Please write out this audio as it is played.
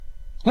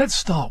Let's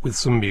start with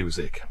some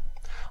music.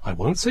 I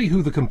won't say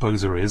who the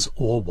composer is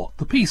or what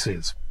the piece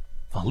is.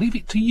 I'll leave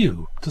it to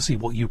you to see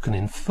what you can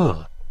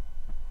infer.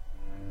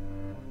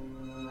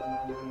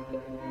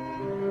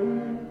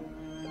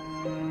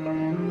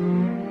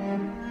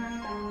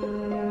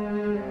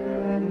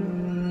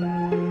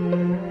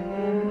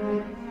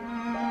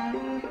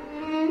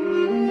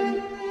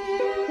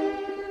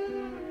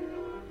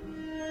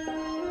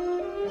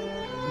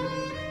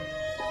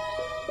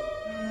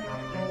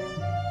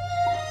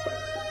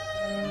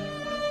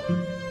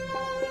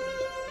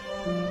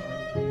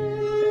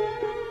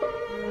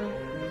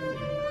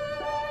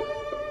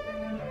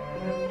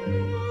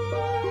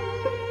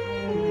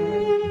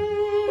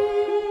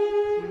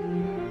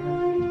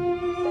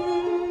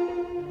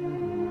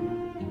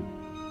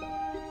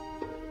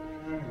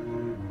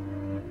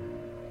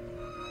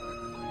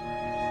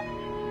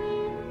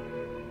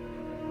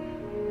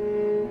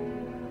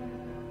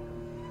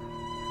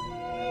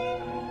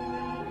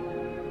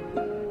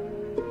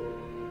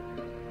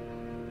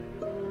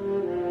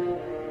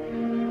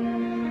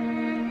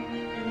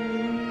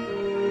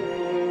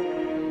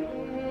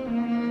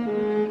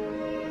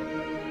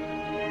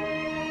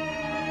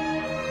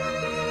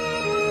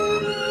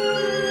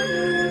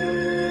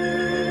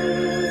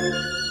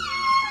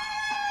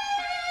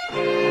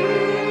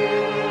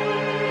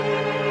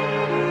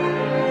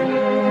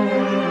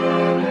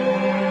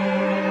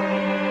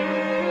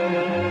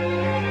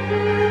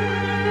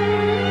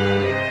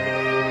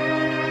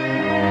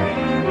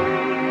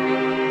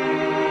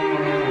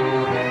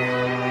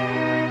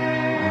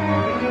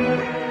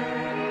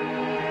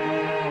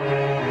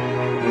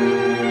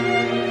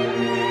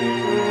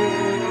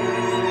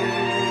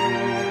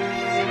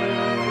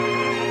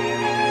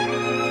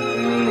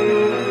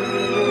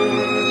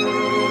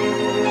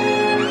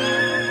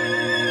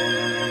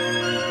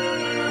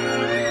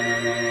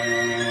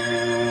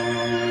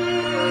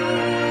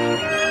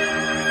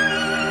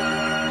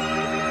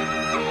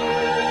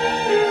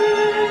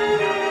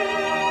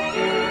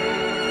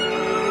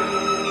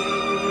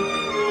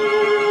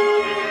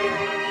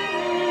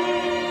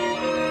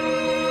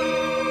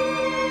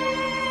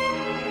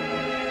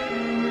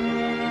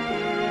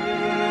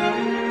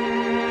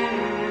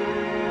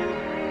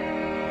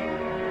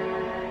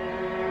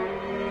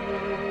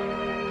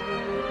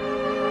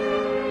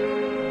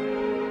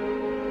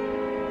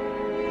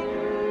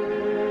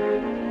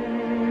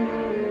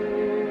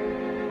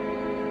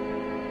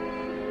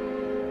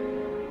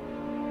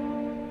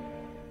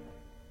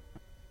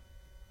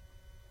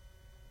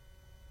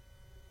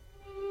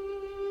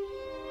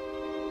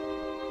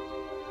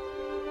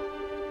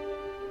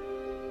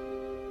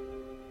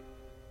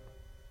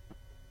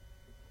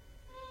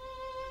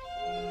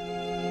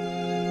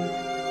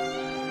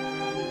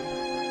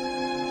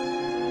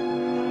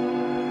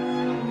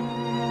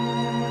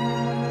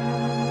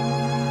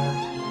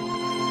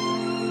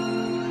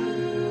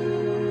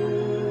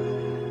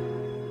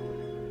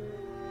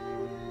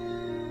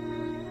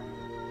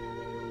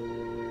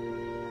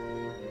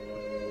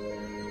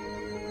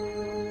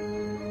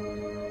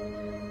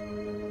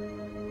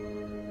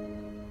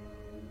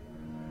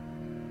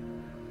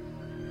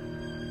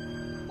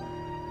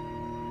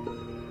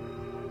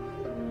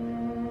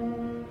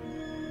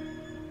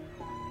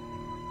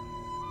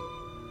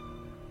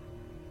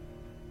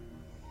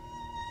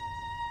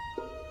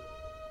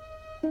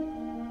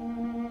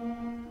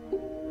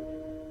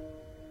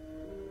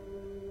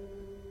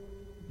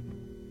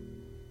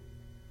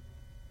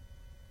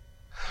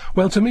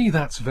 Well, to me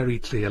that's very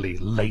clearly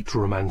late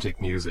romantic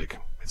music.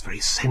 It's very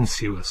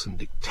sensuous and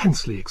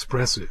intensely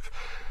expressive.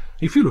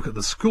 If you look at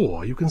the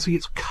score, you can see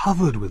it's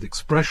covered with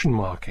expression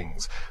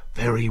markings,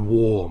 very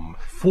warm,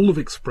 full of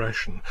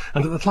expression,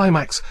 and at the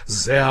climax,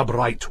 sehr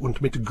breit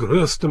und mit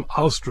größtem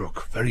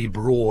Ausdruck, very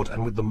broad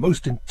and with the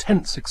most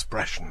intense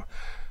expression.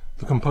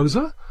 The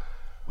composer?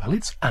 Well,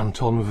 it's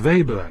Anton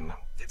Webern.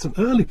 It's an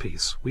early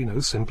piece we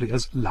know simply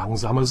as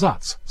Langsamer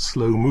Satz,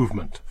 slow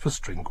movement, for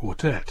string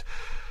quartet.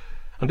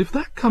 And if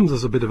that comes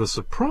as a bit of a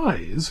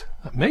surprise,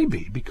 that may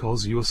be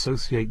because you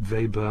associate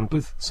Webern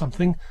with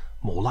something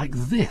more like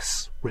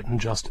this, written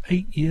just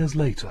 8 years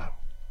later.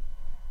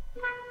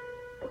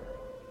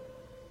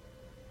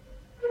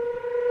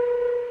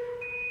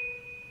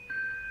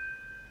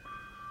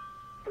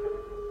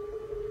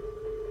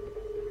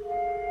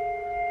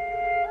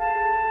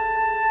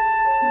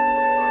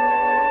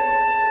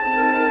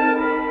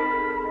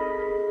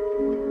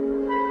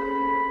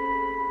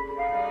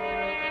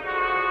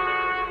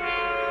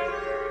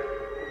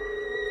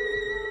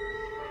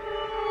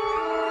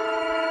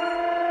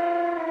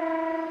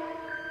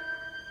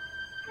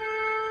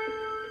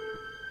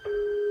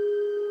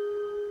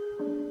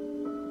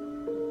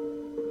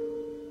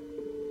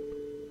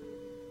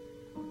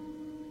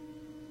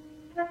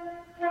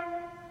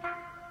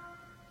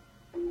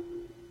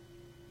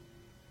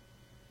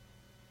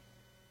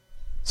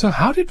 So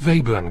how did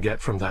Webern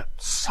get from that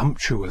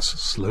sumptuous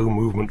slow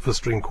movement for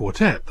string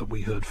quartet that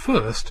we heard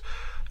first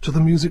to the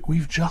music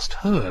we've just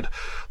heard?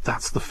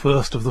 That's the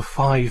first of the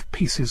 5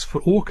 pieces for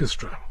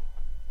orchestra.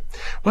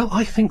 Well,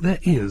 I think there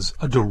is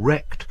a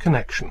direct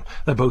connection.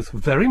 They're both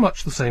very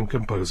much the same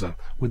composer,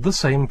 with the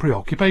same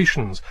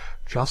preoccupations,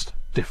 just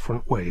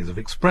different ways of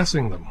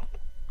expressing them.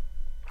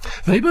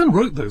 Webern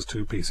wrote those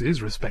two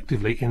pieces,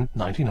 respectively, in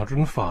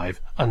 1905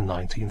 and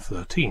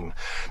 1913.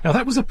 Now,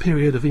 that was a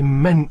period of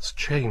immense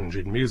change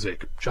in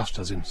music, just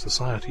as in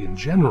society in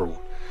general.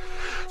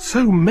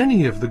 So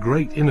many of the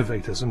great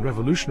innovators and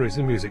revolutionaries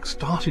in music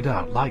started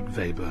out, like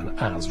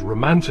Webern, as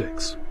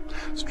romantics.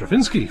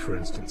 Stravinsky, for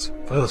instance,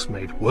 first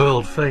made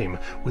world fame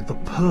with the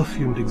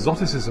perfumed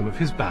exoticism of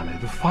his ballet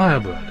The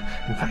Firebird.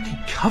 In fact, he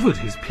covered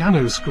his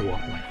piano score,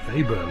 like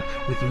Webern,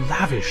 with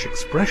lavish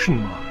expression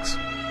marks.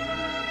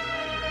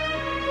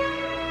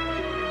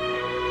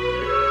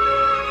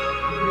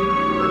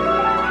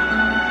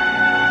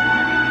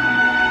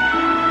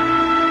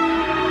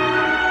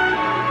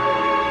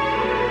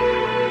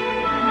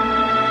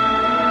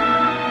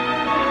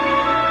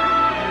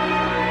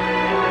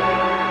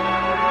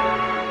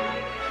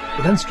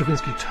 But then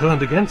Stravinsky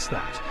turned against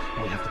that,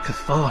 and we have the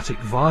cathartic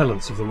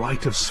violence of the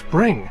Rite of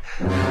Spring.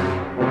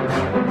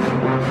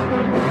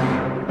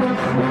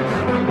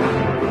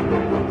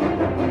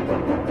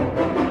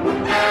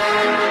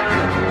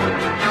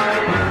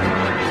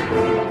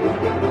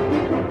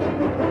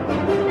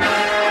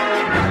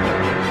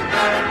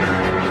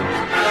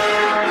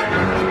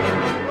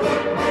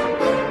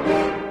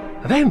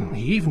 And then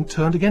he even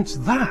turned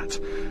against that.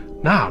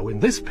 Now, in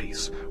this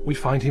piece, we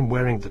find him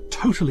wearing the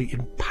totally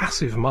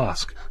impassive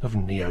mask of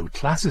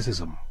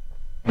neoclassicism.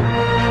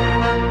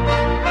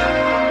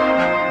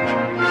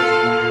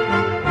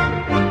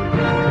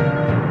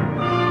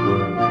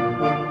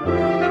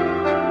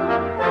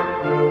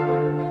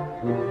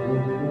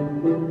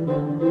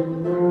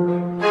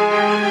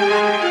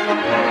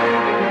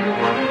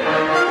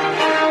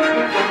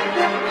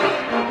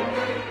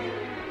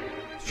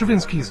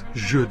 Stravinsky's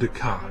jeu de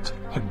cartes,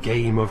 a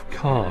game of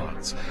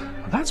cards.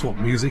 And that's what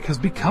music has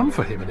become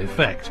for him, in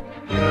effect.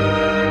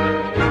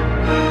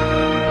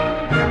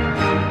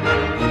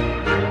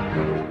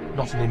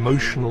 Not an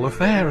emotional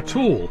affair at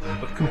all,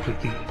 but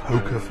completely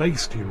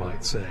poker-faced, you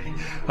might say.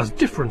 As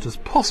different as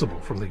possible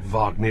from the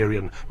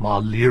Wagnerian,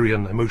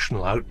 Mahlerian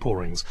emotional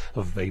outpourings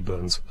of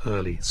Webern's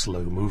early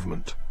slow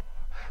movement.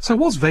 So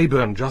was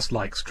Webern just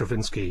like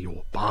Stravinsky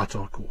or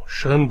Bartók or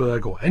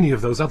Schoenberg or any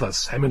of those other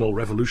seminal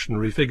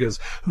revolutionary figures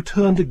who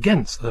turned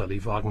against early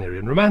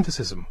Wagnerian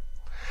romanticism?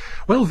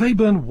 Well,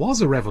 Webern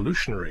was a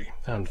revolutionary,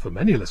 and for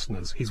many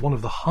listeners he's one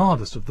of the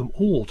hardest of them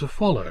all to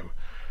follow.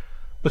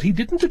 But he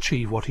didn't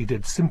achieve what he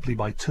did simply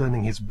by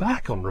turning his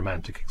back on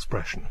romantic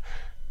expression.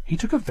 He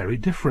took a very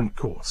different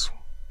course.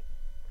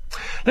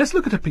 Let's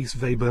look at a piece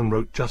Webern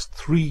wrote just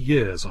 3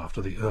 years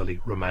after the early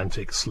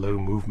romantic slow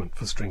movement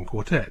for string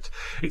quartet.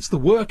 It's the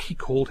work he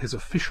called his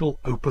official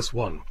Opus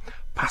 1,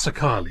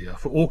 Passacaglia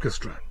for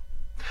orchestra.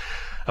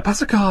 A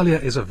passacaglia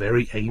is a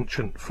very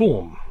ancient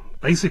form.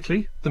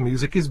 Basically, the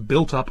music is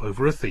built up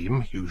over a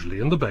theme, usually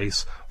in the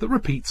bass, that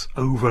repeats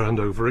over and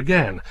over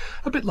again,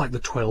 a bit like the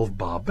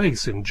 12-bar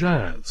bass in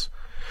jazz.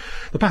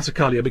 The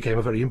passacaglia became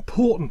a very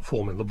important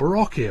form in the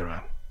Baroque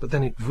era, but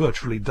then it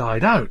virtually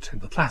died out in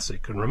the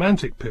classic and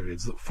romantic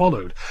periods that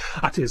followed,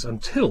 that is,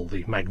 until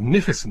the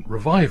magnificent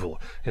revival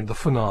in the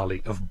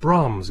finale of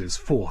Brahms's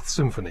Fourth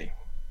Symphony.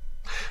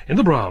 In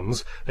the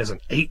Brahms, there's an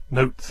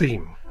 8-note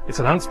theme. It's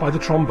announced by the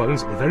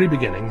trombones at the very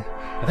beginning,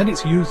 and then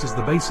it's used as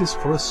the basis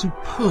for a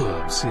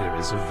superb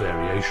series of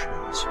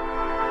variations.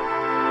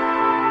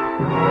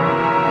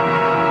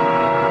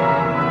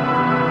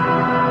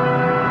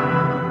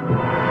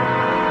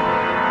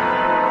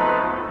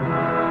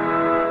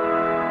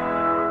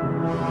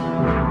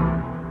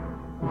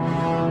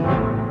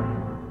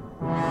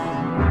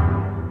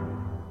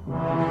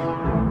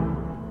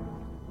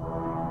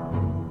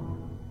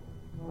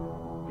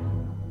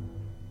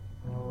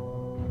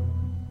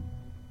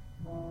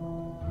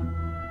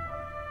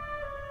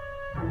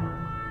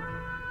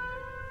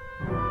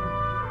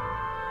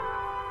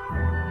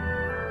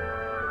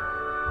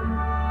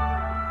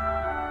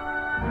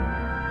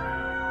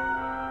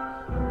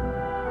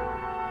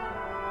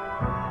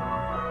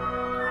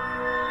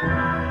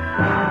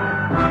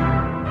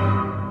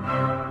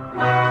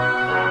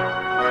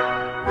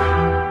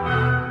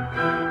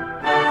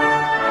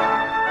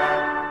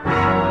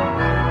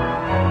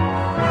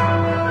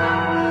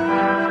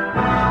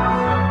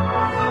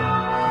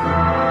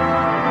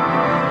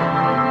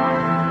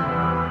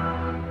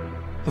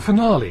 The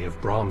finale of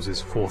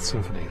Brahms's Fourth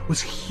Symphony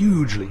was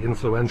hugely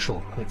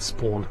influential, and it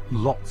spawned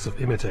lots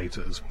of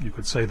imitators. You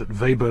could say that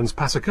Webern's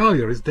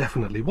Passacaglia is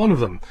definitely one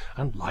of them,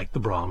 and like the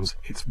Brahms,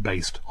 it's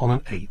based on an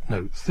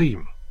 8-note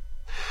theme.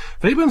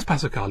 Webern's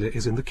Passacaglia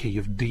is in the key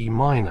of D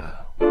minor.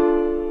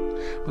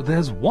 But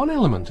there's one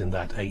element in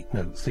that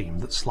 8-note theme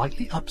that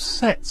slightly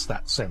upsets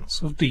that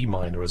sense of D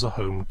minor as a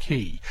home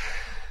key.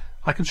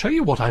 I can show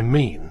you what I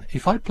mean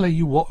if I play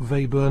you what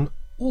Webern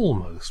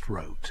almost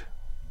wrote.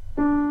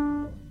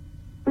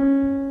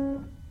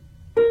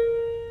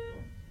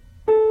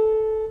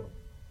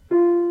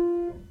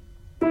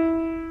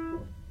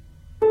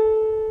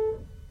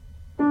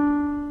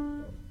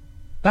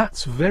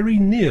 That's very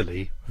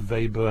nearly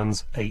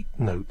Webern's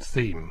 8-note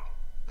theme.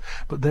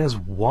 But there's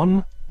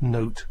one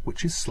note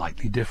which is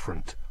slightly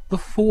different. The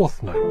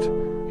 4th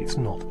note. It's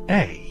not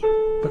A,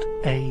 but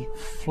A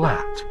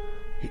flat.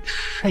 It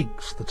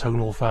shakes the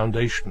tonal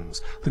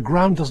foundations. The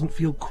ground doesn't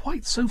feel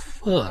quite so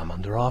firm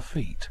under our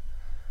feet.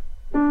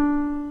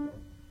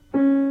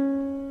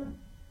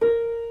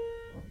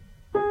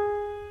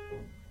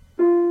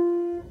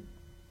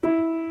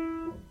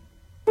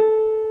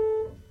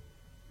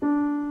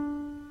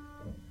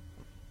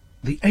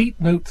 The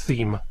 8-note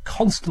theme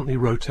constantly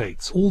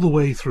rotates all the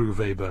way through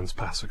Webern's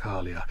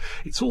Passacaglia.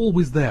 It's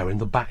always there in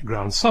the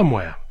background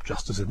somewhere,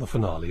 just as in the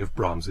finale of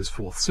Brahms's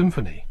 4th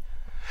Symphony.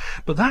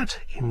 But that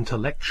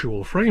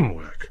intellectual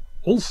framework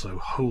also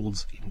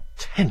holds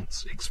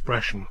intense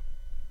expression.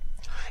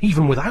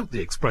 Even without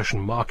the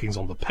expression markings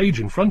on the page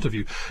in front of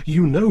you,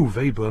 you know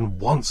Webern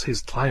wants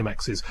his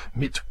climaxes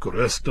mit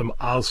größtem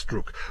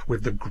Ausdruck,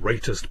 with the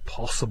greatest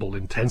possible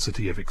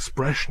intensity of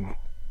expression.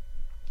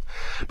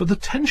 But the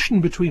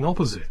tension between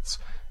opposites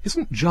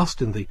isn't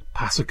just in the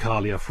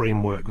Passacaglia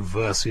framework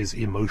versus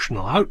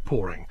emotional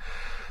outpouring.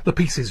 The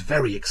piece is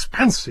very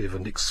expansive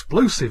and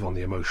explosive on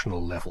the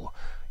emotional level,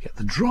 yet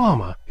the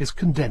drama is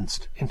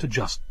condensed into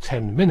just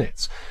 10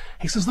 minutes.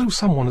 It's as though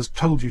someone has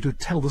told you to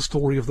tell the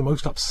story of the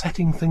most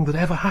upsetting thing that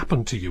ever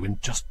happened to you in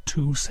just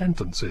 2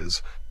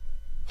 sentences.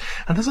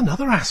 And there's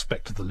another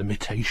aspect of the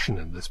limitation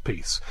in this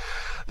piece.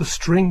 The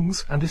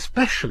strings, and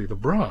especially the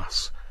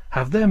brass,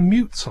 have their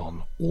mutes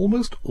on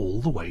almost all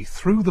the way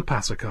through the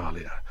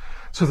Passacaglia,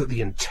 so that the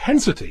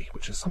intensity,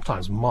 which is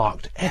sometimes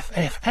marked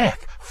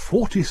FFF,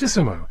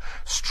 fortissimo,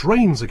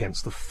 strains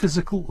against the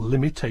physical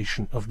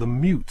limitation of the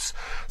mutes.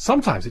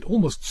 Sometimes it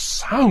almost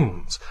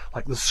sounds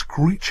like the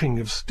screeching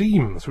of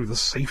steam through the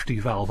safety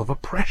valve of a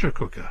pressure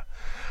cooker.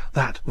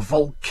 That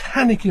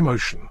volcanic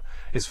emotion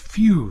is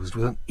fused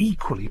with an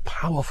equally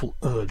powerful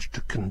urge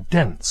to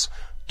condense,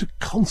 to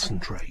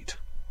concentrate.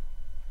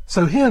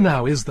 So here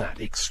now is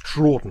that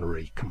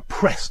extraordinary,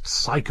 compressed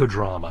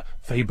psychodrama,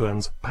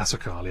 Webern's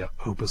Passacaglia,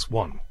 Opus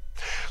 1.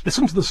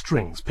 Listen to the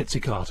strings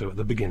pizzicato at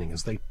the beginning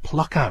as they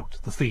pluck out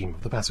the theme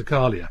of the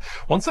Passacaglia.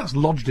 Once that's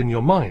lodged in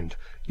your mind,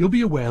 you'll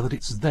be aware that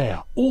it's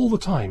there all the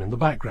time in the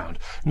background,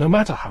 no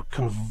matter how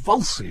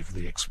convulsive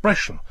the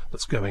expression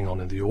that's going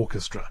on in the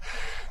orchestra.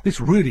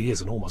 This really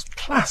is an almost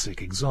classic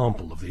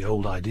example of the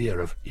old idea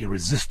of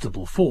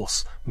irresistible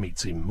force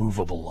meets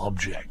immovable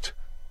object.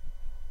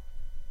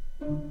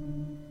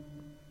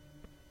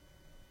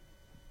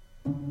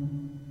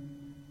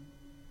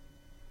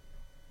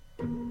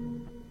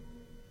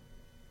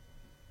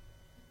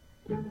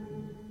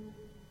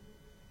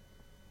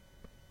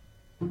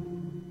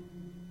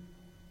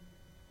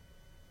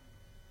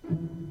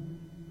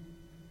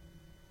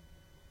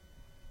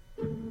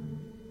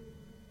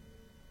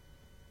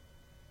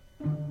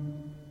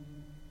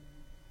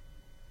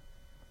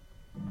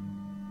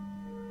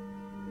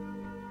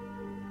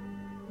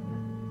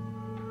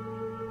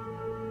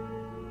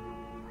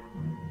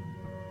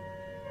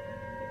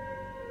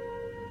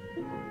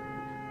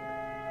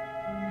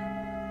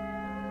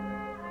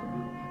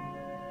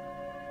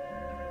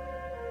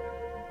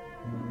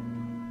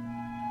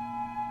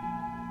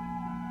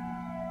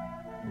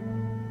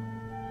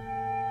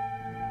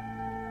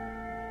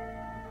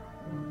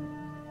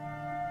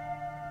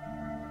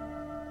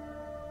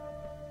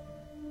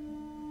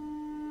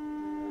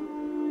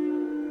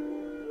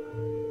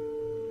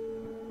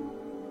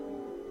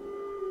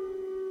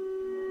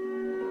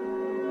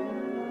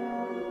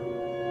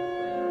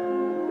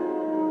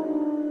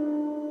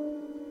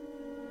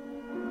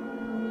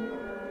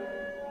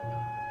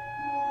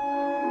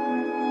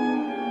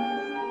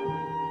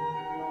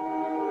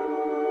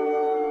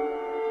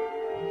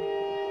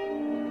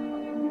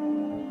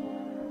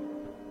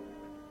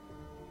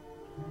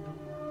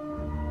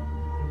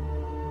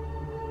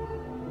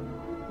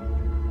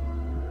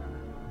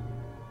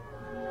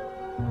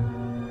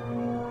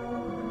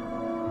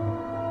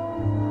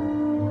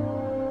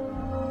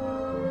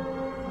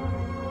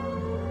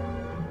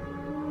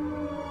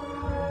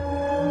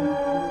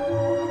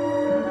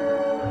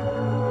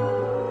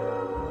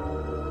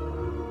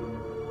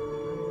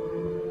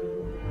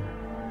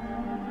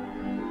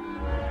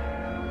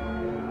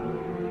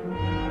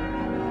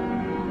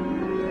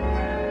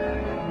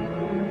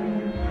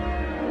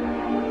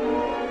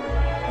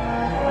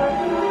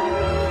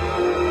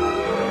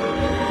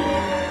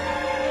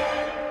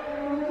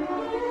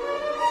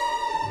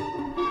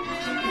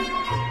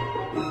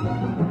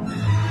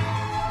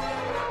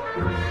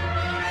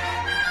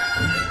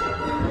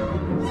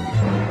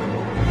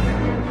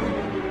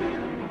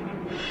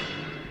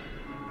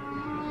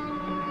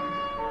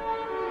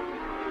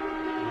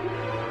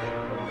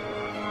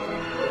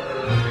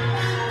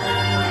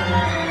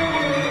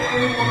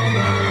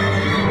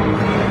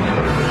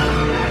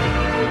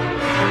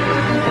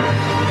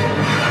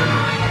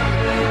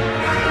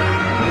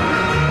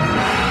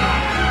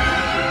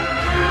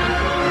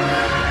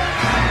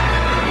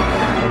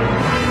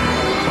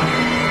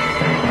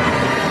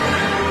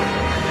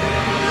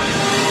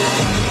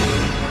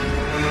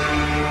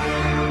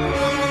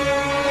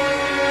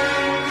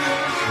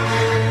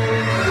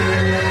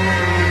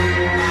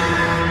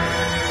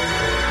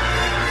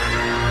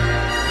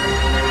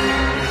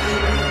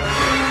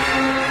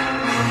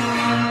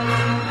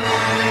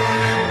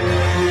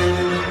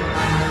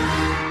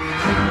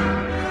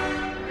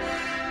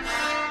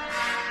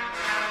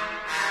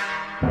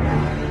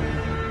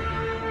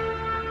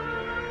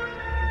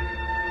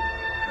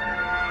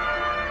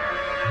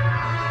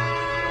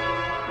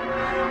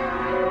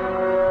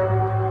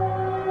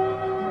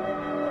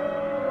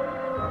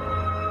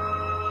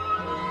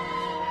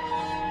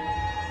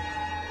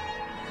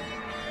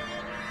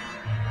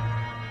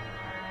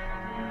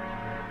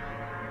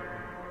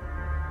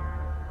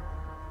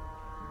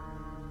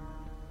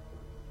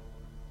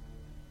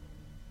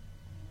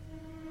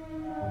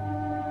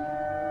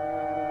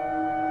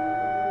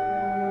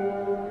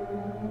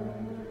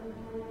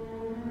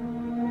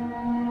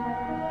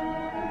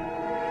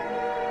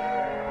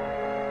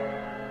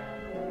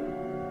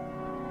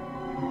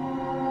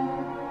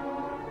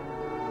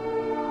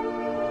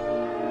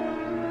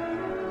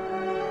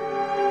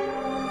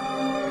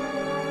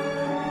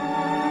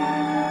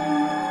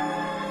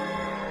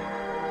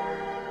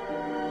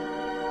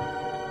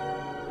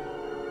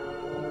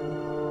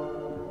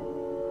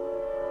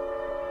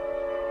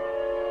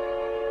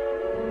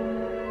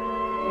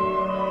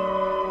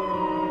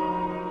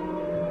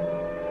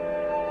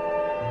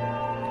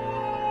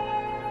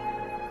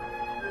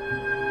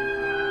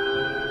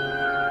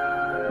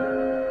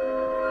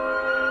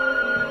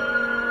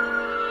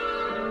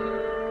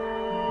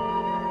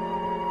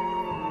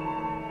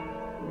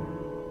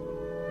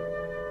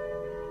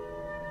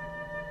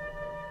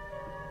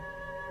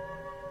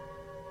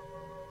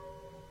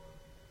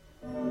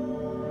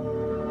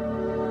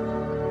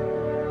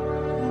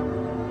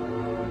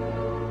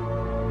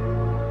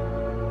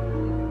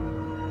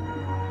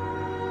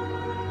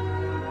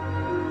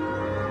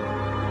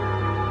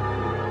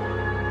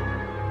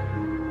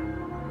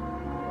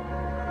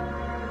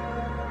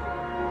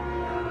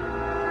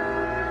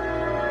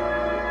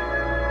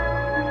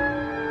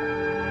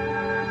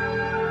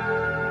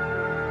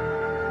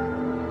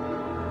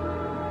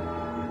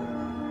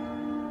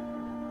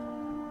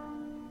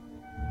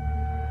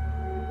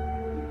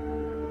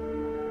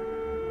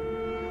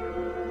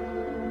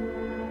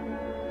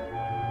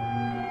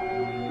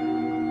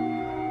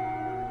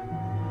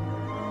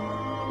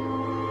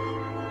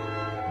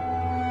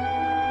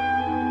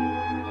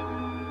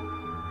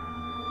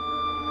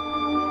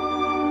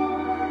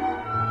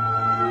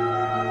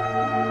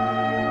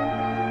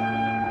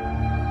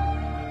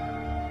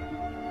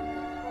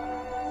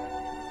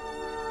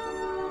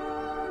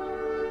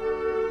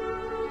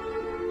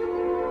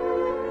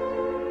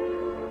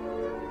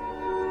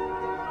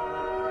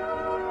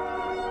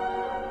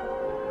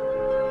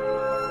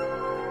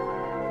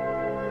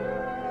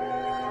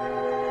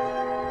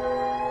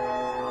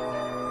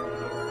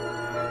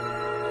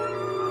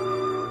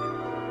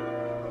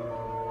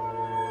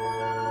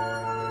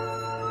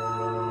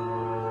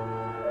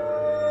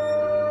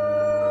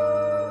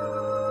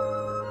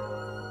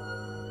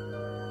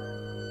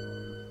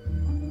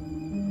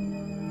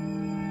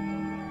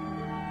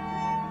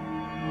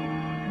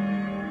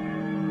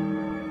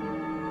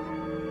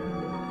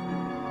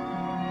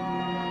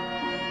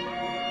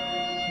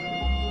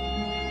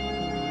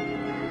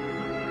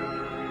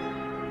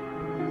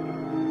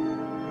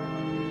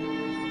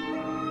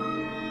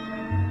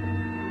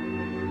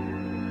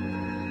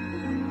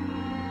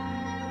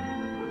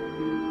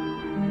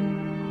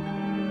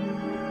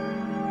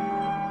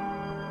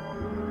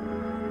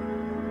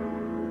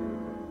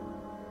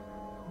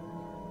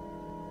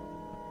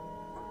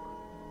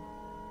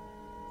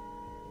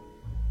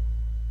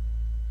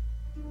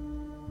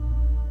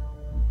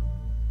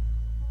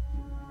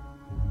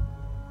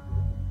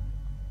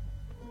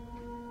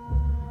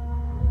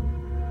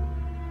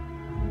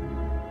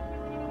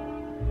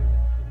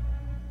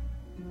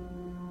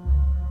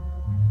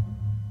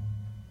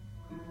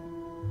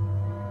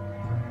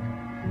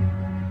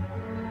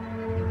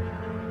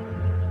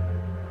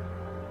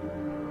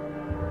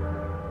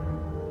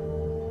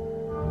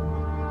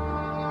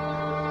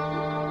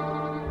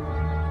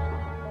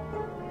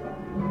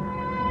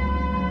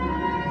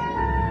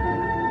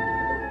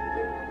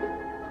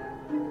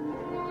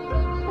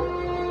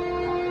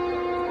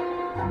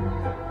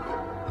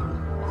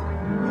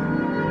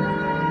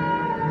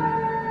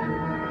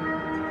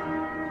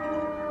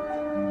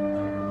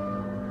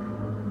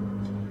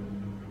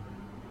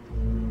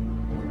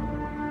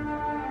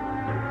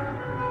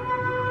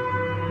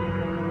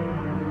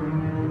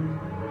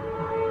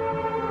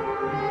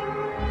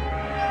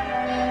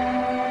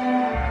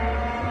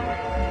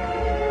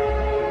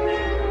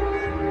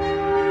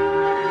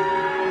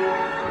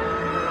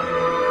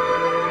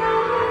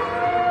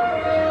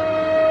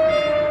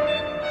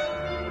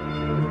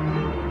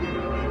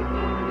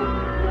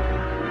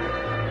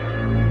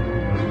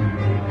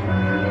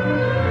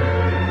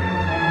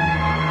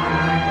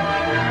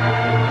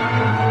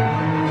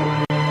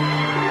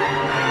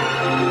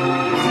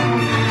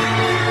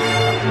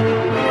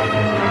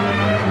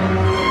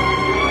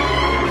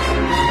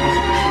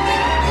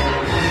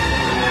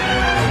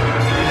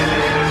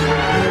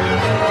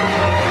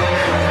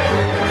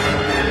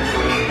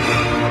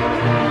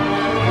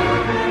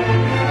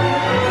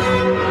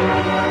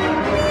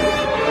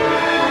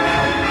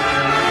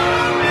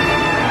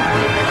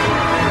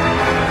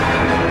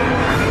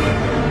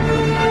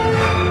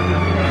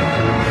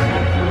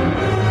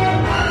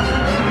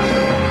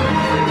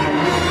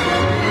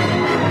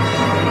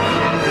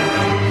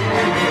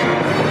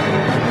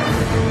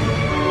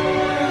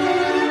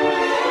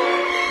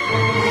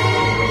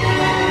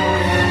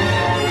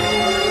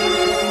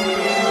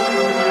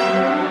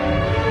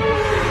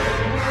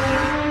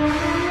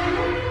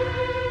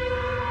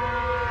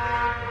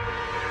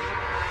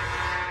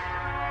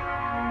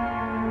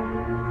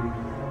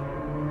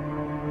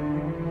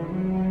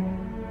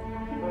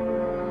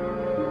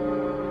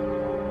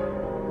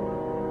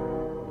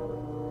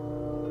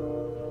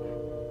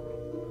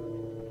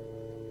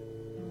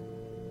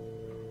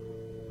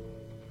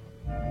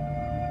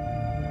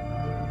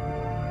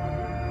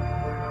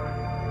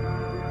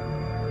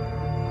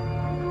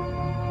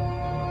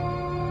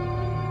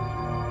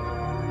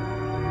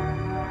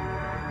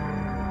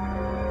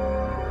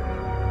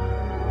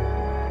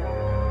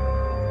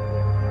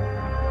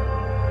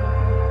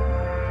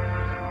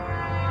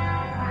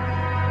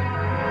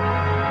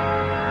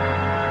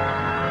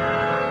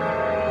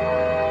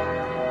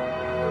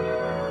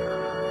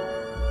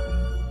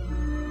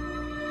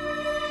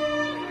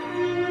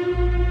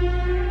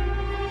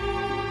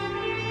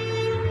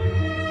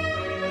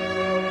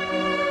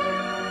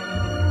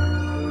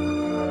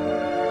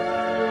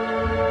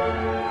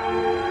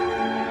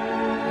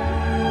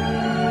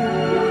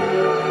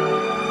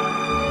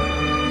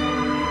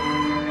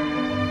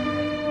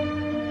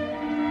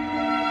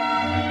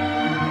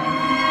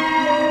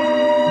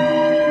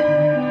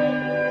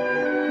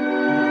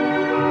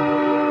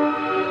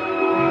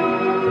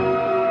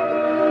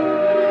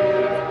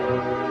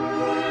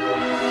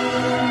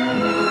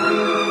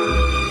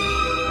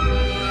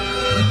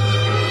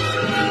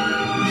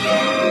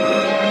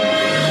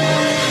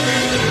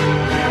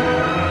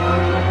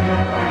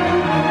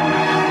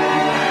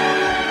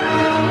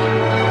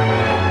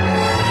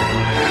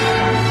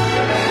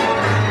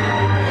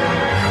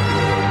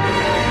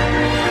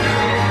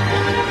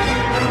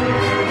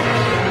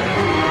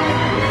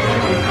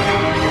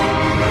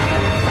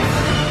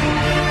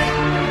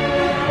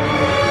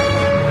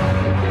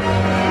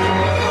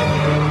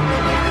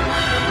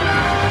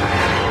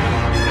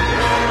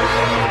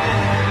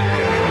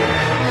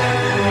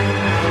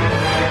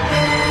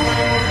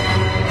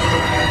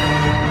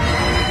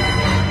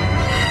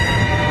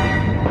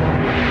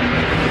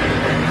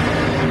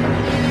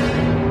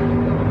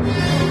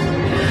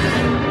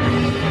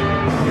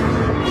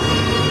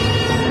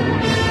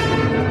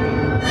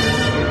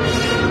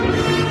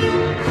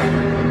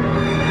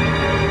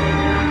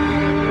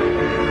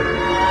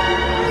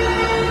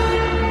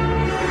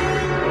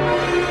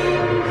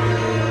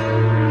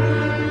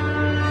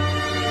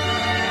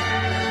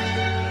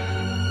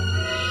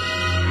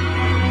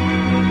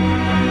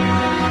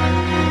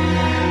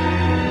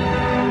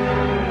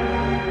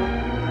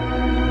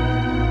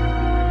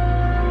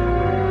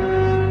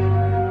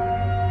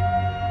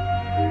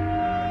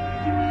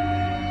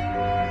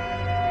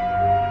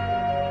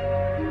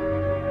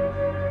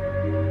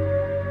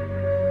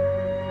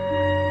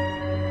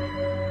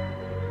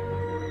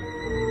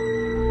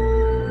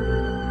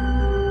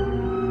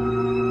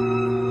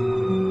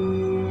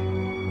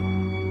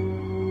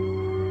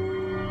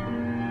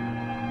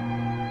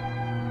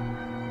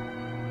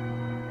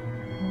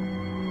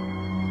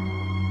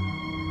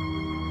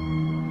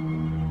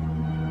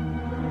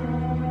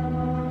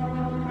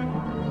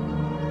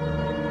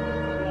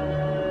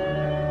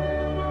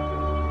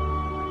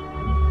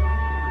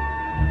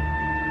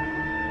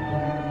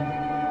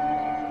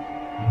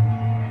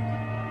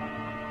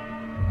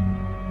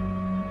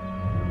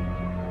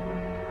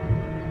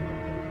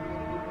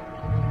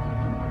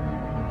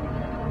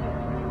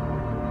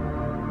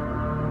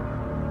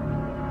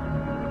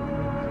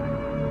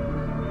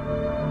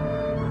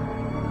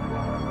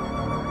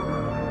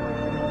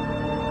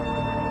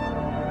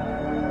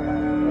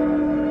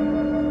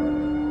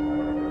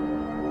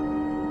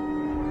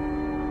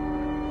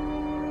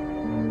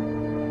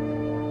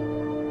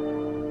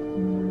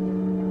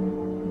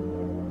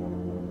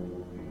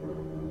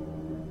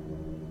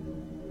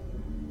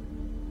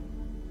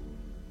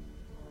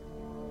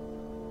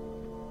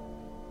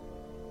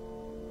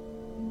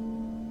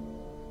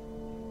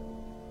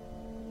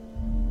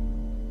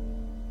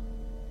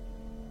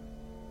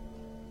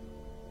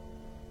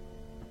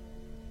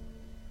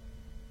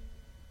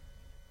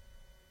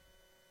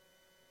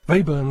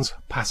 Webern's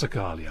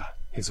Passacaglia,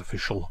 his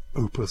official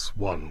Opus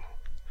 1.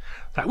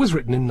 That was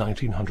written in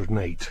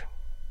 1908.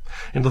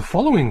 In the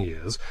following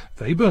years,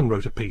 Webern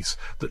wrote a piece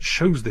that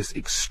shows this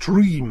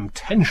extreme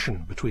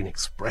tension between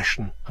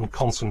expression and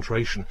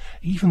concentration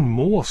even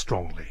more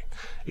strongly.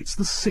 It's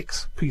the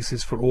 6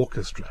 Pieces for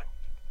Orchestra.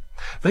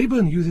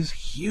 Webern uses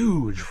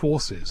huge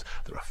forces.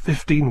 There are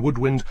 15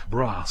 woodwind,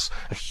 brass,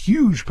 a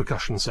huge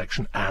percussion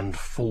section, and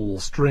full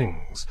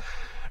strings.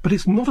 But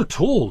it's not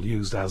at all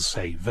used as,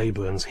 say,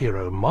 Webern's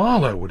hero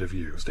Mahler would have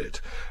used it.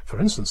 For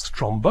instance, the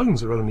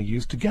trombones are only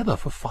used together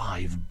for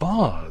 5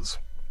 bars.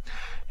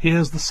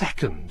 Here's the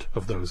second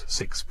of those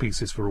 6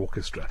 Pieces for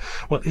Orchestra.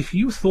 Well, if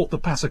you thought the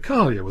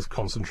Passacaglia was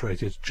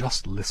concentrated,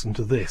 just listen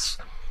to this.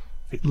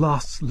 It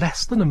lasts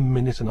less than a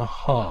minute and a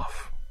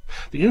half.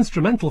 The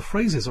instrumental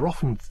phrases are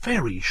often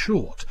very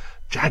short,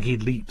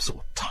 jagged leaps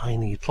or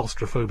tiny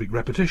claustrophobic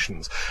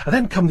repetitions, and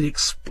then come the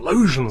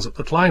explosions at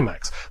the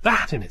climax.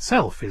 That in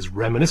itself is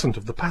reminiscent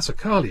of the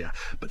Passacaglia,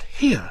 but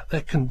here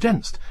they're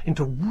condensed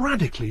into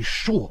radically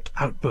short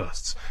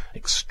outbursts,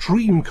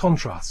 extreme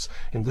contrasts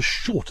in the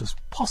shortest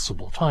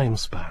possible time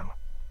span.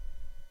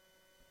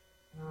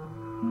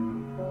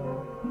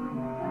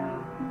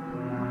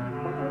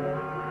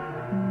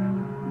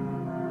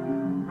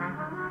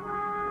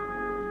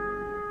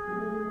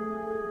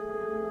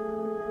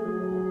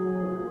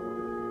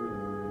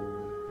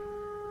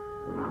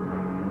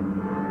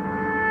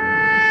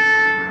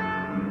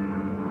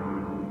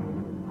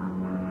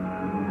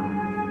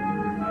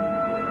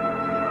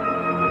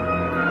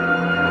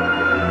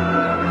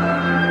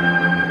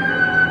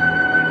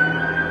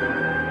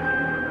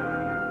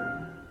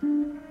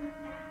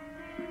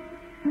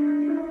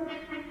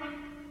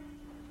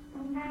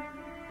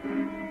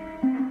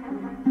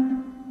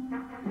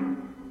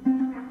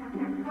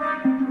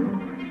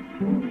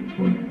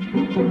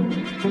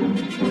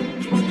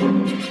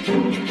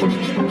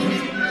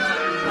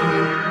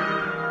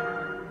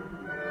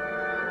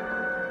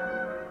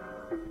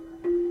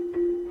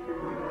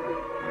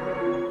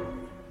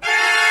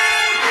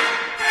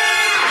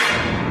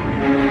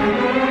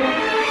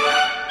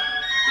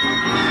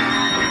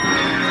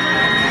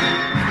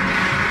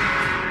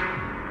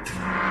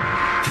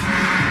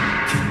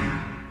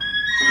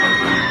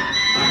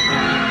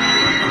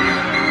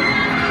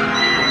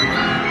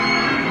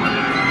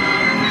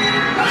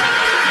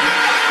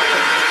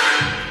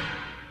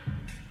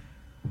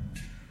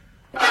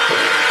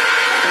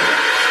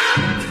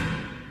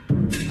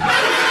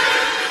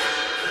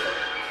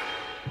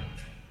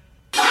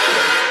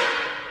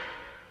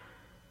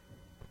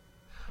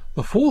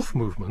 The fourth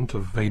movement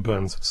of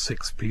Webern's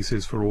 6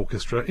 Pieces for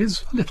Orchestra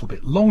is a little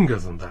bit longer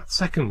than that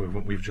second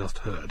movement we've just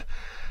heard,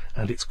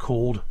 and it's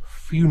called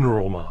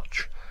Funeral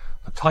March,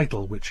 a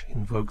title which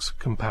invokes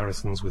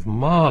comparisons with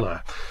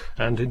Mahler,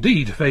 and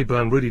indeed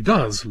Webern really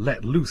does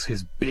let loose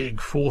his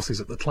big forces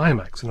at the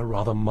climax in a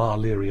rather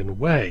Mahlerian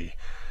way.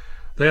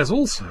 There's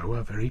also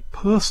a very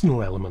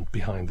personal element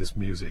behind this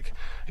music.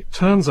 It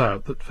turns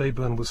out that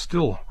Webern was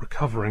still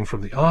recovering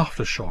from the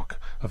aftershock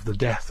of the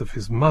death of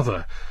his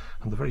mother,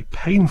 and the very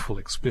painful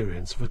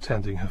experience of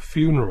attending her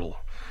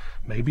funeral.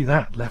 Maybe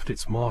that left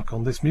its mark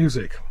on this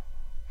music.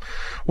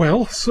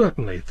 Well,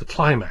 certainly the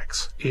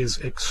climax is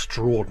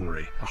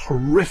extraordinary, a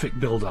horrific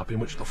build-up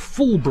in which the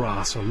full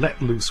brass are let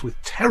loose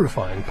with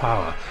terrifying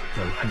power,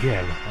 though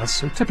again, as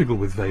so typical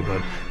with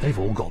Webern, they've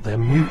all got their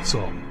mutes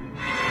on.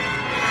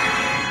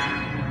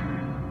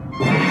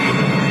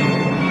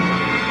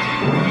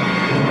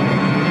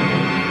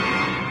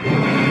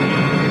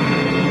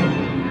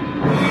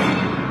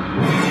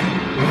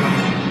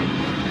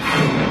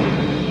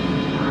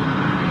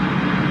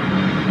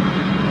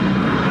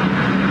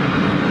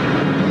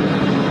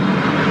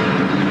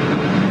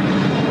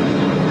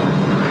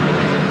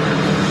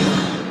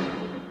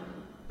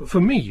 For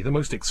me, the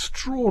most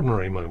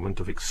extraordinary moment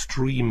of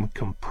extreme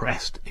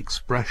compressed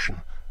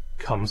expression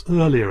comes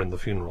earlier in the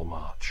Funeral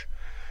March.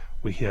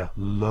 We hear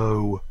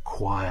low,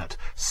 quiet,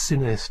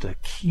 sinister,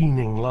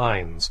 keening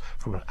lines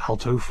from an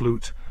alto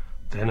flute,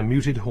 then a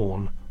muted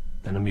horn,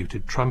 then a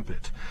muted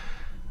trumpet.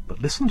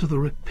 But listen to the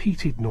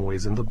repeated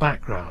noise in the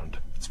background.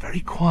 It's very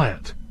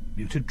quiet.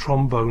 Muted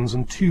trombones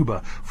and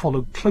tuba,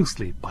 followed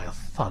closely by a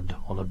thud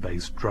on a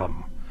bass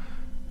drum.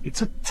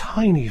 It's a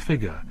tiny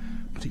figure,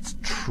 but it's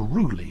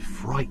truly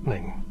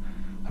frightening.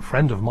 A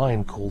friend of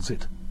mine calls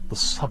it the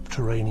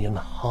subterranean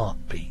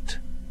heartbeat.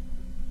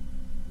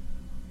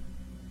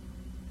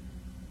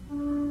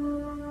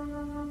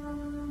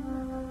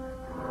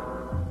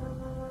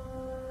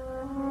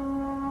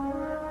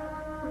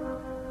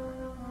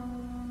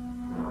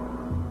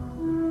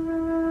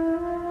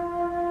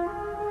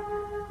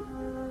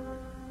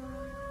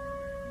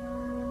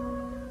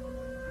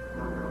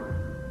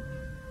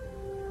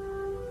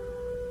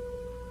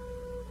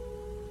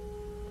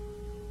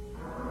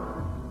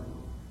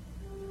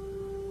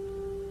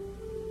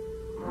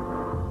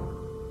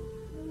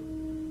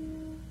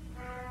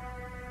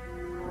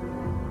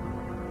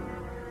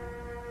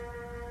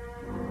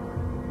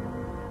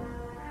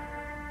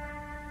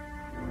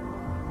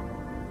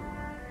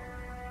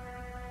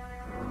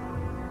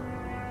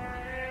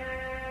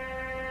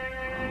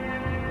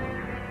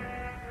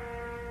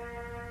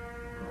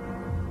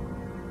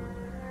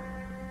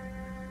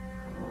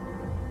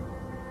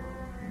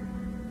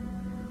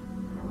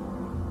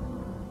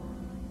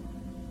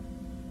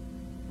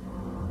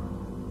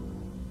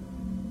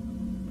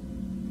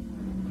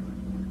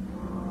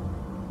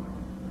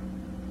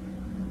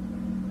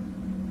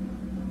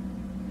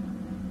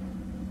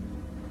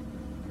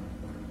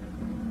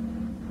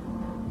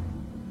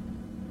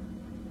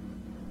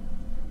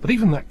 But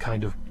even that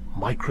kind of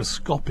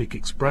microscopic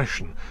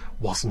expression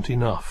wasn't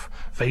enough.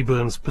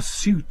 Webern's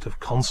pursuit of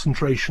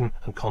concentration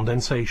and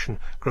condensation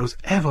grows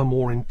ever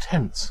more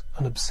intense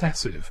and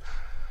obsessive.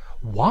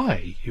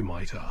 Why, you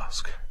might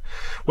ask?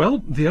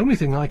 Well, the only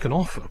thing I can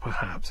offer,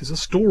 perhaps, is a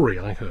story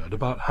I heard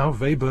about how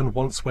Webern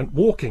once went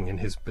walking in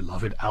his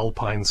beloved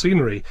alpine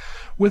scenery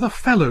with a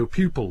fellow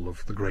pupil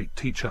of the great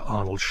teacher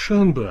Arnold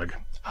Schoenberg,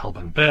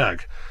 Alban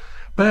Berg.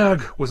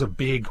 Berg was a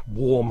big,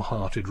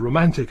 warm-hearted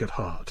romantic at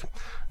heart.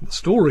 And the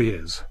story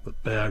is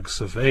that Berg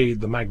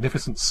surveyed the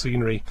magnificent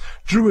scenery,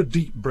 drew a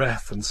deep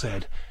breath and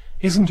said,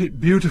 "Isn't it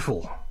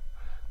beautiful?"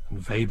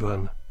 And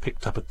Webern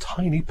picked up a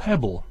tiny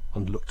pebble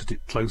and looked at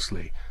it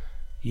closely.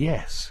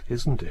 "Yes,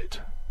 isn't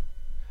it?"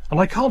 And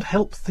I can't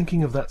help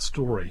thinking of that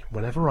story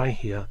whenever I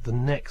hear the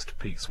next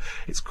piece.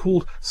 It's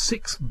called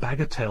Six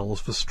Bagatelles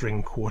for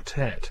String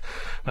Quartet.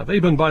 Now,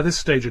 Webern, by this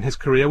stage in his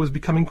career, was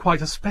becoming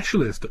quite a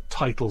specialist at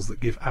titles that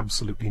give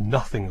absolutely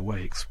nothing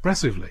away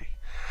expressively.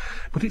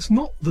 But it's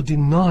not the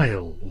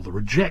denial or the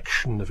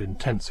rejection of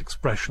intense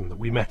expression that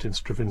we met in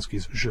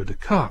Stravinsky's Jeu de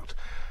Cartes.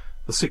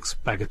 The Six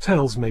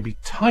Bagatelles may be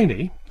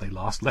tiny, they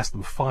last less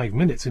than 5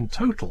 minutes in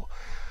total,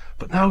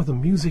 but now the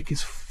music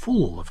is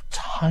full of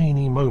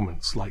tiny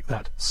moments like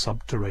that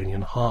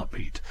subterranean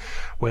heartbeat,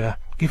 where,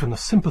 given a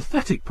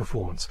sympathetic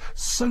performance,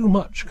 so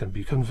much can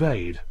be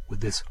conveyed with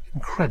this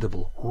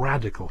incredible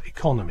radical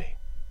economy.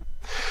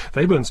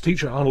 Webern's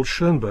teacher Arnold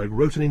Schoenberg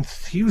wrote an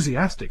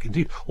enthusiastic,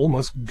 indeed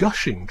almost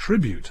gushing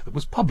tribute that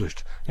was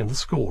published in the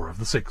score of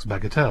the Six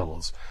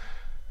Bagatelles.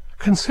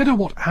 Consider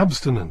what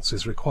abstinence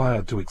is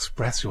required to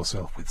express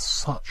yourself with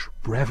such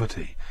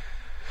brevity.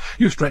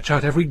 You stretch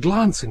out every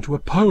glance into a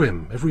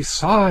poem, every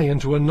sigh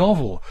into a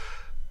novel,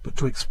 but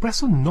to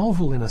express a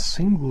novel in a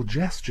single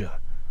gesture,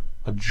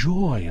 a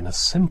joy in a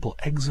simple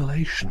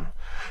exhalation,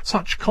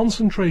 such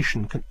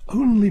concentration can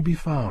only be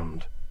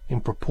found in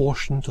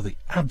proportion to the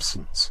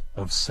absence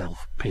of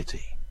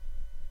self-pity.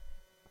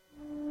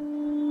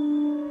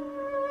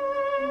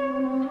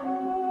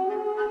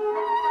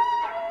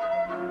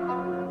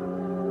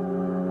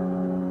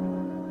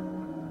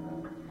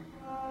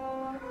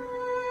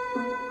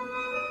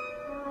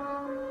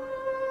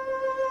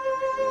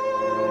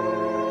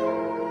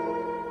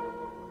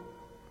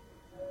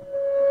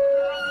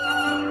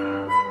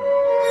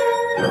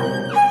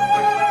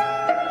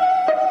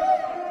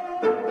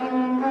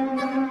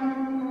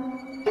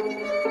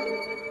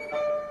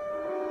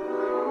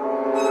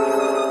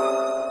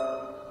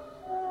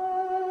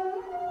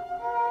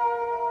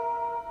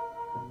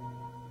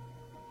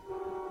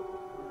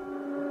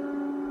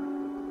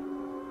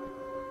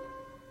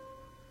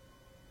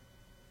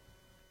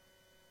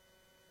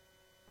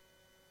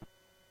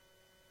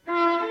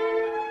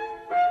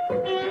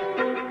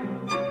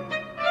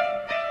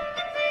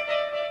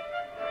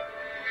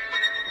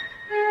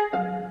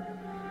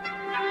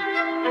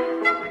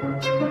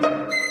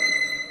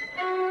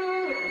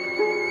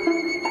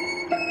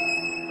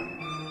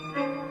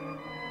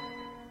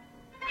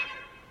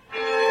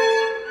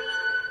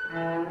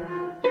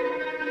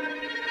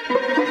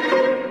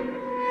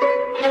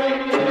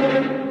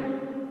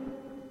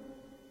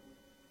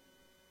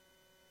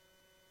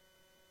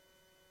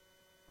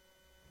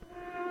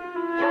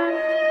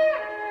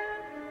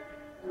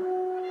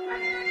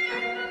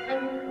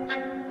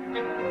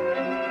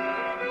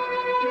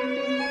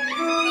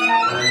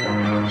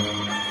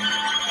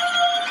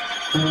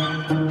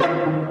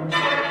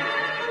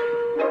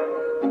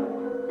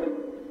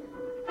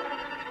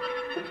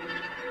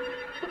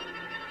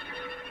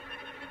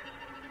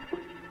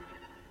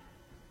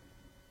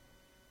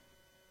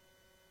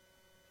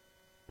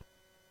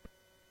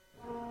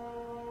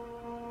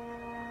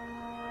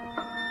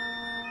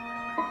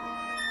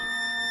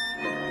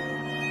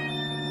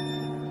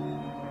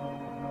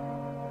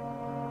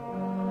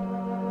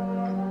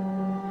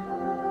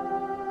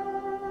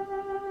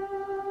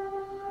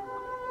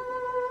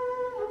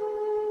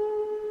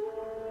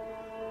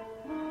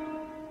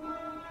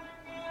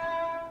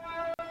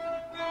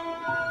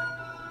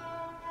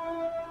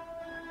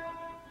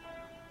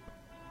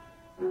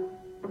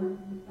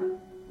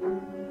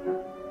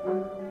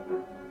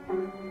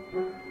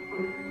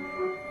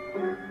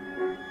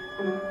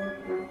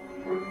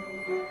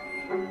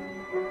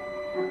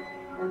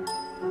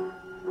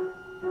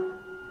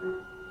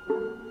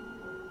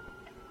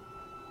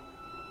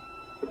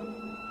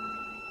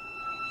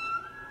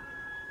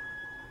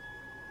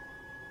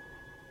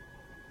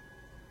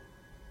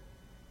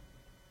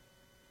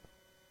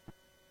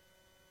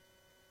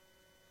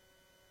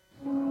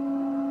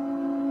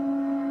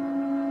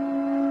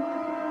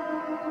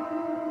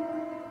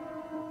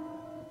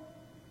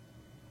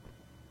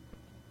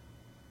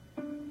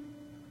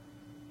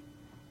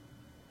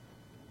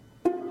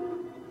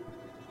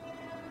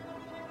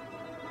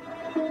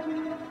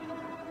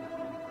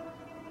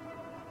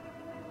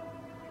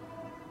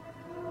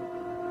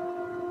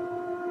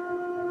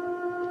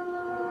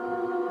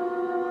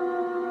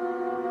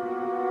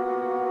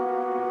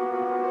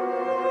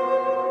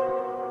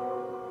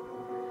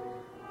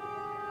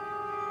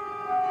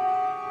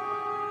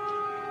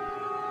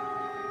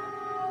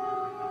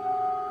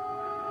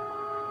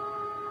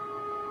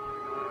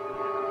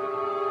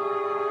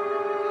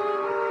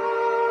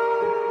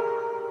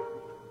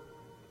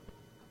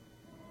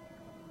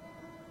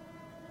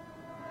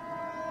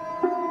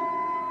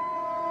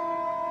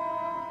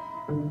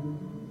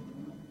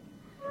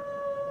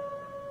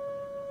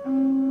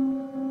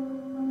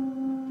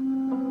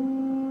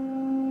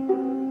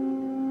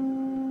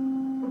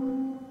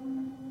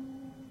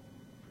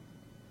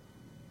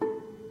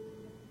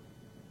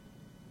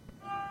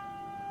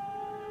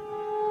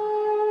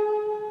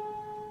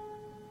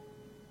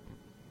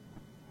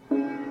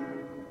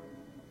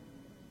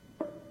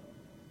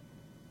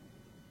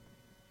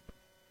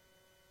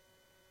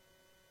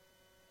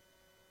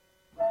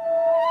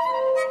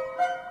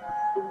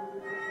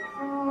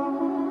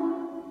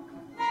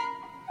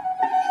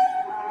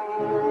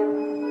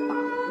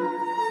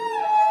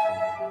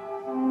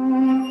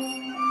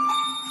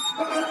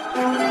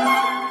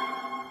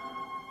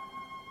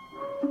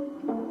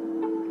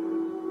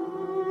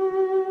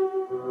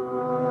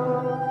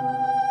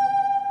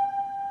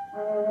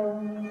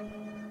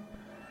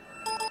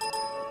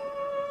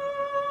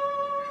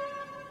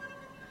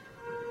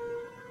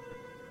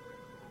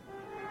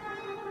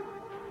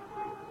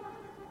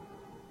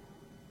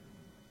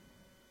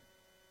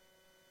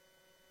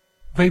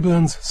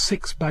 Webern's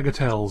 6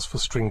 bagatelles for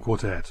string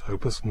quartet,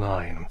 opus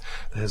 9.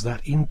 There's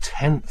that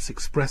intense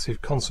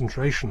expressive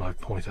concentration I've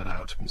pointed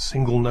out, in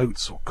single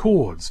notes or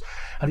chords,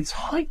 and it's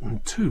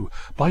heightened too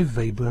by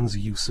Webern's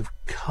use of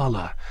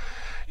colour.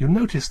 You'll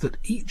notice that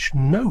each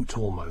note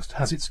almost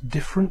has its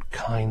different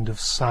kind of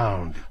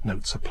sound.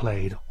 Notes are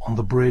played on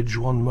the bridge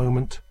one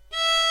moment,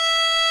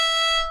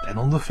 then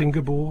on the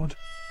fingerboard,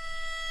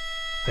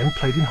 then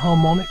played in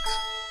harmonics,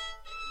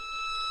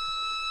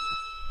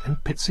 then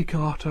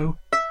pizzicato.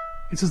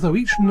 It's as though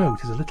each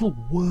note is a little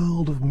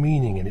world of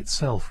meaning in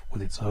itself, with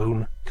its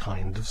own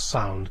kind of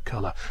sound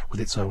colour,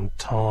 with its own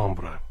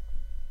timbre.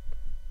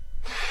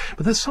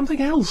 But there's something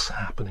else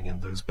happening in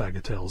those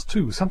bagatelles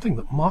too, something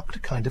that marked a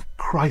kind of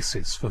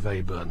crisis for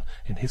Webern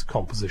in his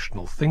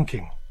compositional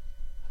thinking.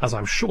 As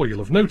I'm sure you'll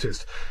have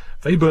noticed,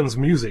 Webern's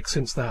music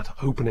since that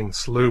opening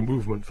slow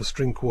movement for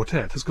string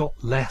quartet has got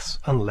less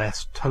and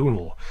less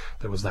tonal.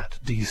 There was that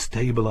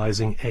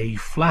destabilizing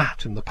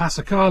A-flat in the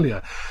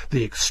Passacaglia,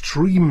 the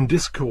extreme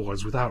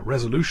discords without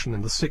resolution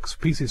in the 6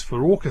 pieces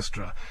for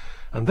orchestra,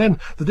 and then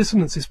the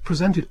dissonance is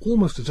presented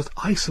almost as just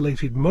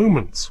isolated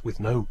moments with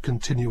no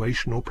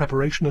continuation or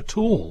preparation at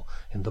all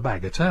in the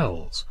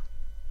bagatelles.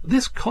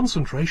 This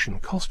concentration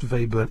cost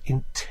Webern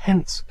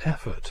intense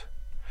effort.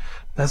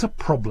 There's a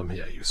problem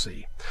here, you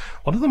see.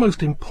 One of the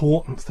most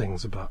important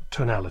things about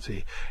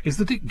tonality is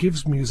that it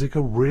gives music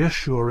a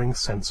reassuring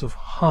sense of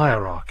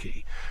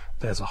hierarchy.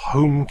 There's a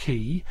home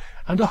key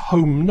and a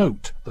home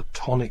note, the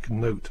tonic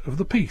note of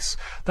the piece.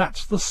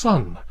 That's the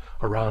sun,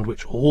 around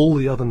which all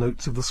the other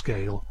notes of the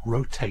scale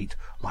rotate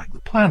like the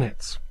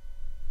planets.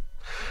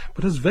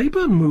 But as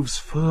Webern moves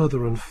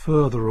further and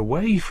further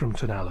away from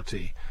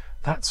tonality,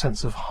 that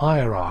sense of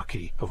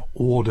hierarchy, of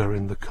order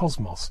in the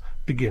cosmos,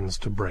 begins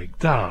to break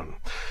down.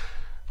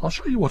 I'll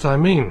show you what I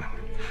mean.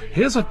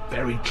 Here's a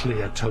very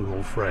clear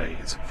tonal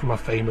phrase from a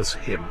famous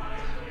hymn.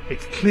 It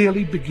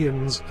clearly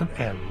begins and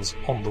ends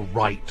on the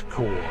right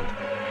chord.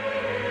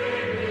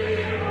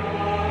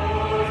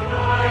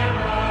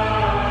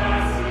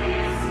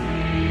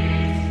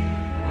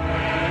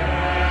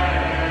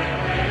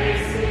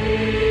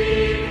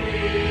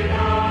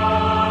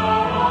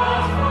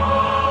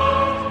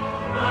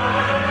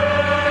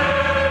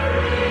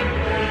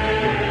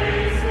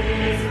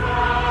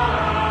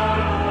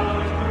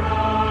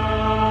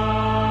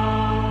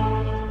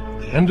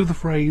 End of the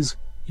phrase,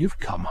 you've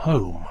come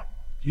home.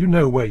 You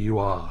know where you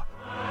are.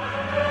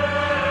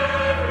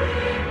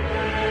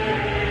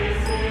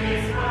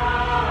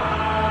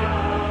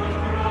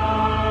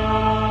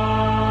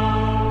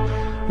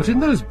 But in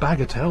those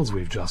bagatelles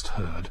we've just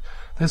heard,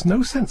 there's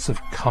no sense of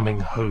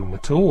coming home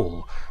at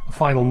all. The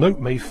final note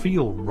may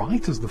feel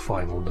right as the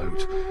final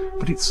note,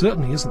 but it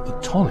certainly isn't the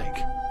tonic.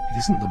 It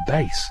isn't the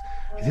bass.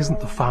 It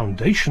isn't the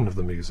foundation of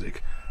the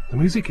music. The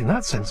music in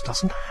that sense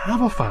doesn't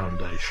have a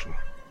foundation.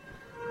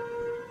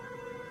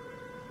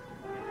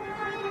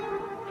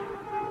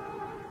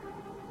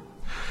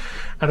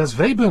 And as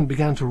Webern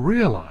began to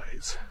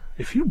realize,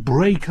 if you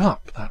break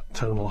up that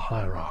tonal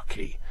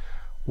hierarchy,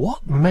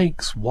 what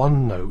makes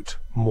one note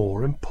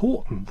more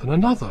important than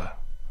another?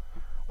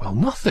 Well,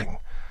 nothing.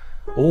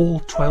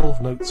 All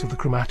 12 notes of the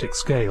chromatic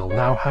scale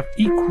now have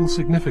equal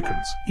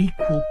significance,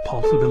 equal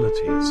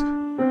possibilities.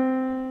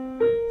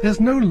 There's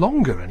no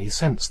longer any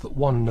sense that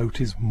one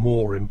note is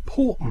more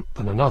important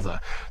than another,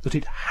 that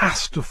it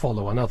has to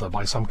follow another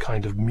by some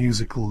kind of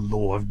musical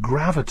law of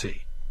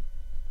gravity.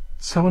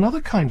 So another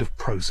kind of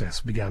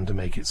process began to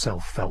make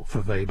itself felt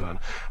for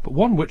Webern, but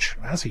one which,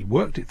 as he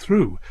worked it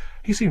through,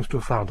 he seems to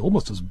have found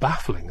almost as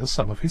baffling as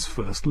some of his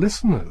first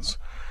listeners.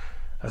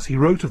 As he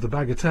wrote of the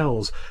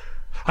bagatelles,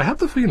 I had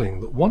the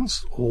feeling that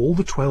once all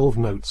the 12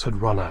 notes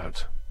had run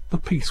out, the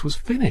piece was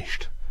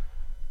finished.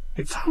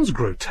 It sounds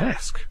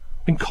grotesque,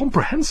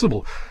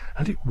 incomprehensible,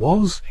 and it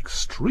was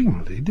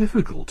extremely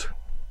difficult.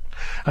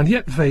 And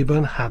yet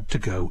Webern had to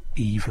go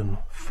even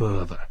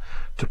further,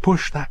 to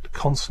push that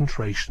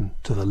concentration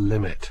to the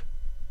limit.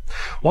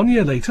 1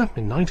 year later,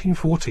 in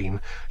 1914,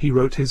 he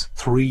wrote his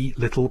 3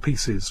 little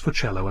pieces for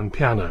cello and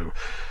piano.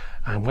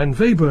 And when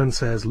Webern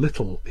says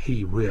little,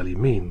 he really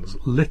means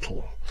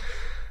little.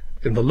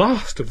 In the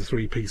last of the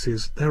 3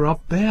 pieces, there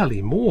are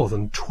barely more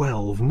than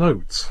 12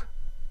 notes.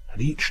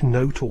 And each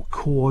note or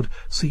chord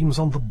seems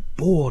on the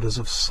borders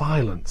of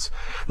silence.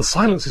 The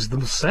silences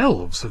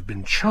themselves have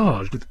been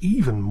charged with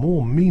even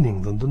more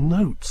meaning than the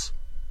notes.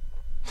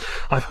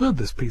 I've heard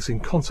this piece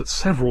in concert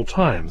several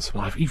times,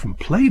 and I've even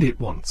played it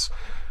once,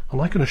 and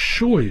I can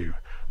assure you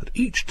that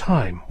each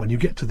time when you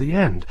get to the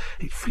end,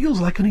 it feels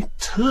like an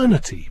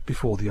eternity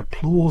before the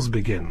applause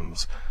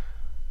begins.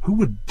 Who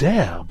would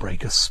dare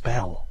break a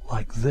spell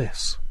like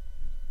this?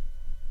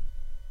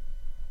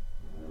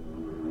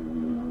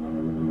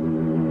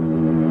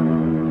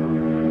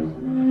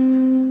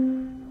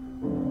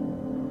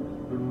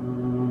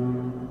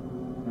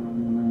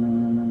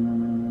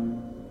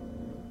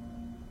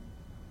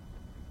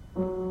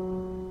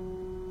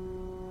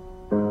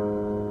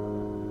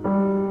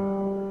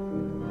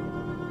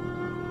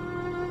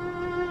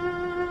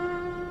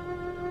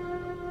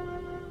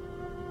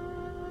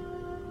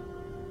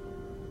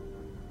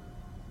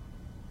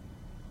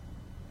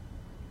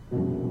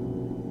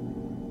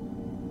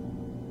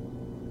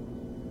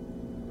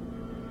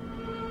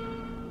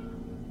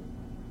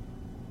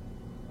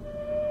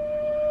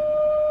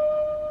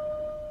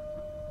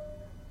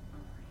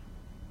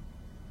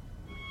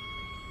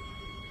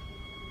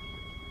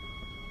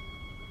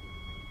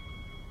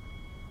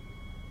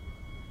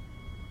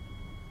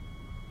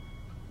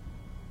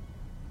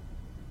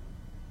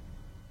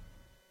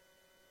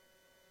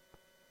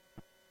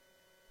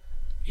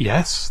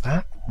 Yes,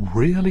 that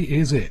really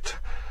is it.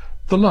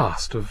 The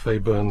last of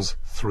Webern's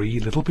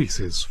 3 little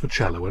pieces for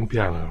cello and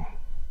piano.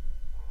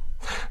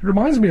 It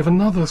reminds me of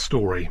another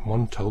story,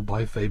 one told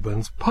by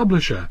Webern's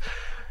publisher.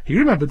 He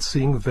remembered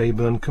seeing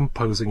Webern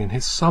composing in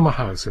his summer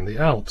house in the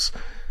Alps.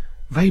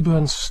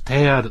 Webern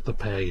stared at the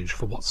page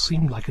for what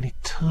seemed like an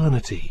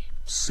eternity,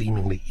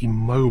 seemingly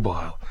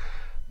immobile.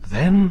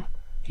 Then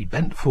he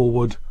bent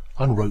forward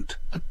and wrote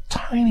a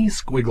tiny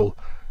squiggle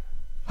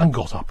and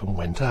got up and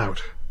went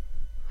out.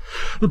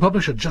 The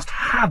publisher just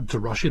had to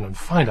rush in and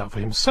find out for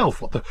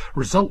himself what the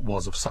result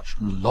was of such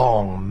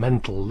long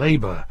mental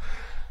labour.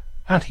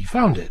 And he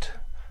found it.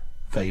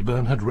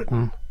 Webern had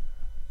written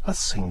a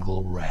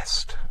single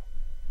rest.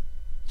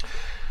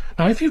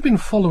 Now, if you've been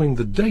following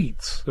the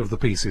dates of the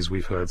pieces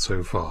we've heard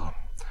so far,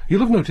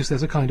 you'll have noticed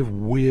there's a kind of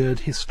weird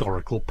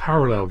historical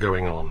parallel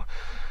going on.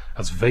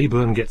 As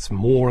Webern gets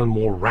more and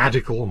more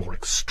radical, more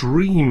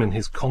extreme in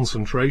his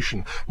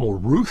concentration, more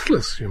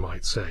ruthless, you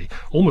might say,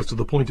 almost to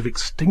the point of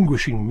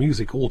extinguishing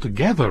music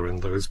altogether in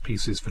those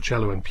pieces for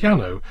cello and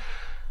piano,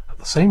 at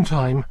the same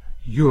time,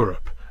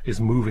 Europe is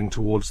moving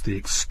towards the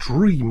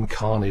extreme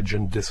carnage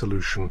and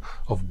dissolution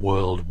of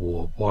World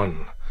War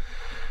I.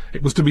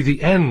 It was to be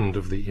the end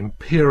of the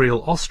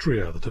imperial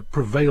Austria that had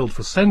prevailed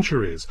for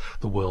centuries,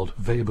 the world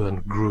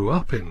Webern grew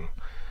up in.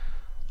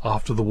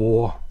 After the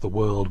war, the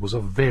world was a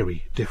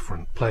very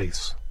different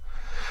place.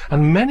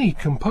 And many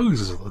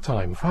composers at the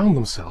time found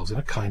themselves in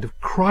a kind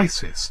of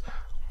crisis.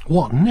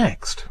 What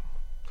next?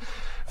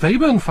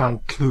 Webern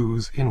found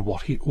clues in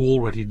what he'd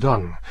already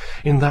done,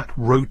 in that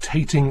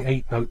rotating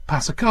 8-note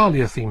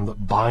Passacaglia theme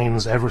that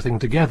binds everything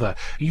together,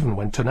 even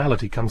when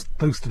tonality comes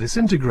close to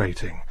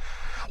disintegrating,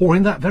 or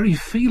in that very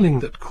feeling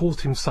that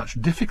caused him such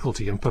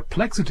difficulty and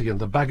perplexity in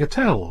the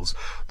bagatelles,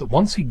 that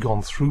once he'd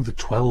gone through the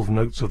 12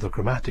 notes of the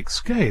chromatic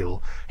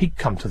scale, he'd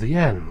come to the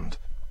end.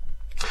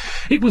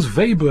 It was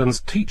Webern's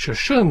teacher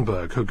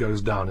Schoenberg who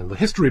goes down in the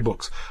history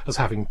books as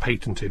having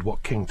patented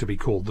what came to be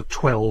called the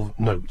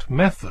 12-note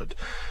method.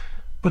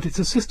 But it's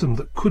a system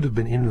that could have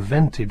been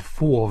invented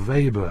for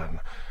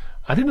Webern,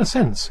 and in a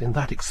sense, in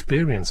that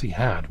experience he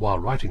had while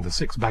writing the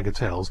 6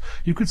 bagatelles,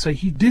 you could say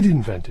he did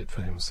invent it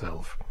for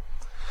himself.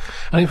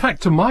 And in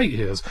fact, to my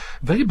ears,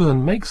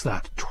 Webern makes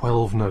that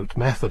 12-note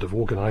method of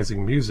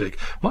organizing music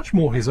much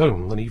more his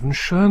own than even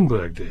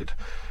Schoenberg did.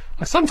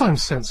 I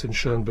sometimes sense in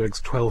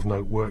Schoenberg's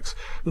 12-note works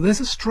that there's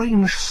a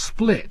strange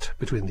split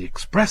between the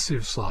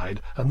expressive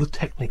side and the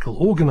technical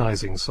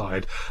organizing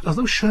side, as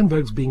though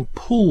Schoenberg's being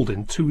pulled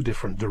in 2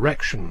 different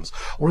directions,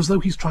 or as though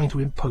he's trying to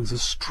impose a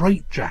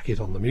straitjacket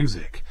on the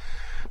music.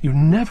 You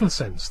never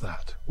sense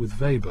that with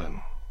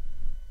Webern.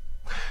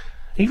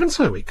 Even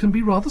so, it can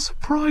be rather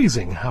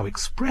surprising how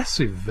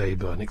expressive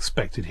Webern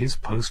expected his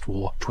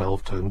post-war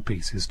 12-tone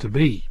pieces to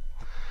be.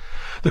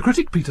 The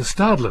critic Peter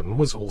Stadlen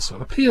was also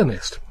a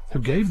pianist, who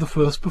gave the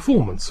first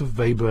performance of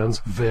Webern's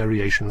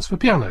Variations for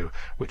Piano,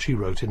 which he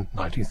wrote in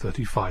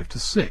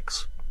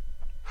 1935-6.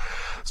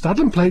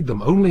 Stadlen played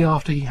them only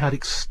after he had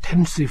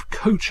extensive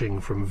coaching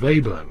from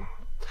Webern.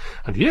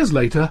 And years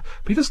later,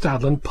 Peter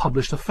Stadlen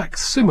published a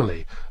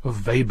facsimile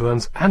of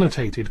Webern's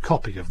annotated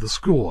copy of the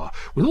score,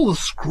 with all the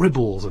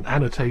scribbles and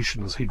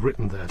annotations he'd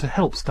written there to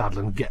help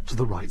Stadlen get to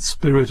the right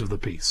spirit of the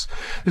piece.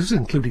 This was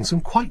including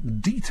some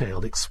quite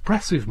detailed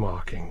expressive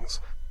markings.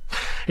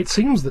 It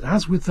seems that,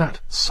 as with that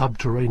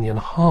subterranean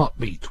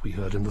heartbeat we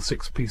heard in the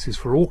 6 pieces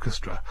for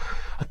orchestra,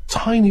 a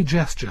tiny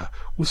gesture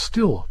was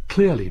still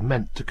clearly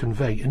meant to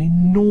convey an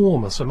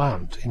enormous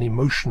amount in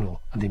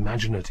emotional and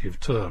imaginative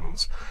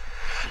terms.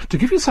 To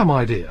give you some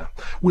idea,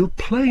 we'll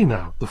play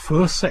now the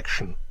first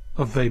section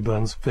of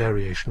Webern's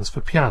Variations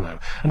for Piano,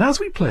 and as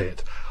we play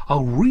it,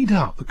 I'll read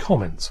out the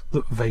comments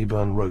that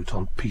Webern wrote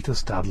on Peter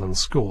Stadlen's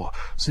score,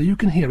 so you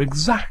can hear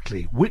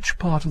exactly which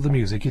part of the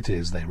music it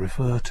is they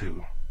refer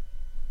to.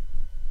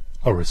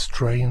 A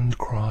restrained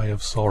cry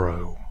of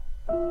sorrow.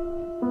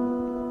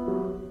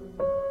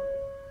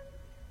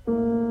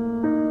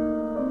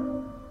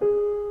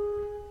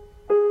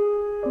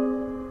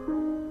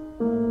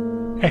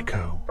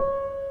 Echo.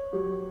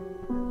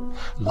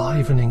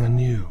 Livening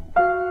anew.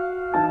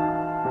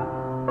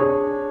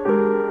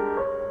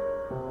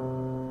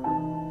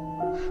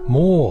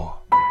 More.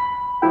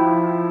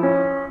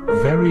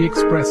 Very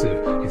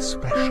expressive,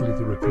 especially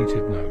the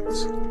repeated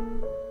notes.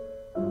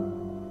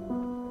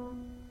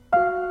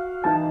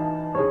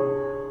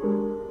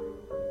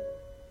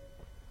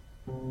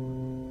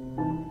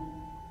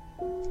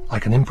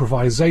 Like an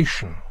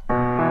improvisation,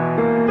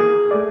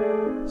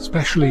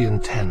 especially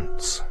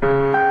intense.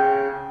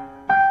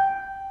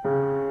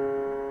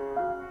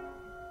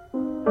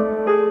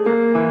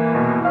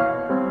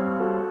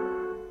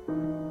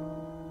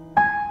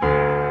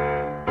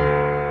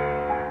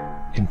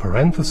 In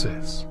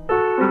parenthesis.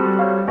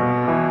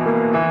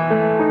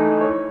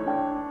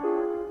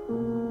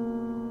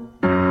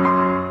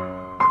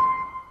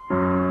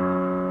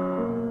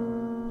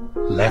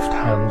 Left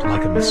hand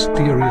like a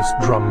mysterious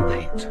drum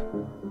beat.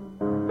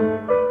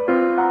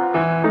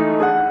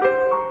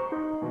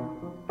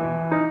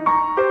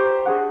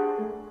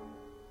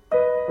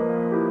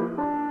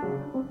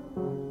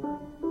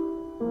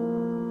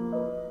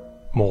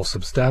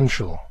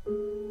 substantial.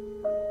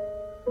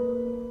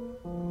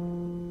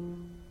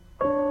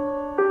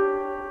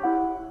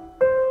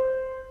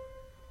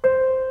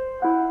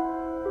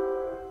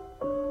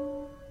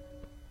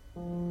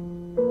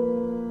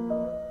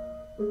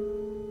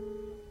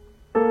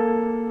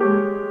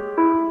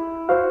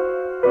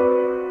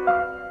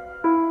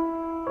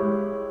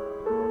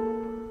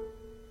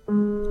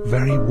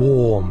 Very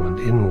warm and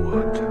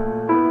inward.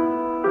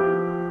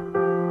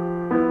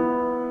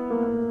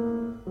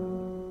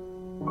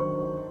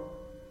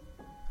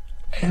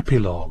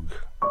 Epilogue.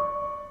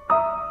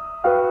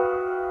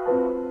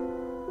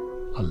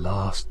 A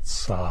last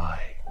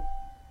sigh.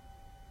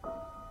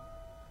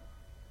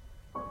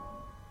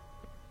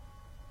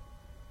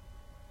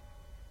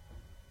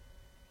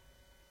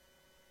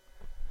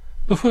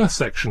 The first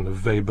section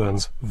of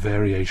Webern's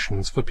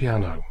Variations for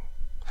Piano.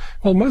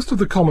 Well, most of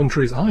the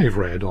commentaries I've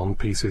read on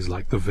pieces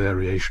like the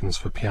Variations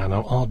for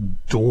Piano are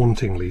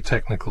dauntingly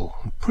technical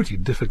and pretty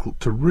difficult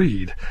to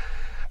read.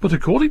 But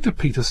according to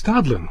Peter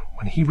Stadlen,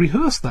 when he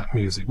rehearsed that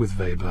music with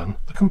Webern,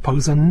 the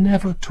composer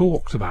never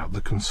talked about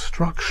the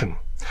construction.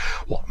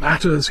 What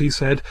matters, he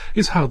said,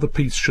 is how the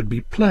piece should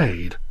be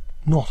played,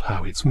 not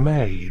how it's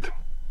made.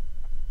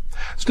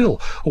 Still,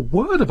 a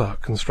word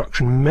about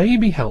construction may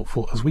be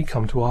helpful as we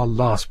come to our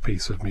last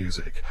piece of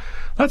music.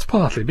 That's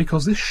partly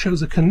because this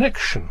shows a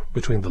connection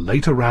between the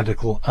later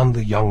radical and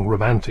the young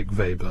romantic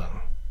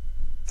Webern.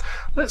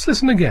 Let's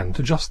listen again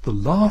to just the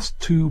last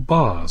two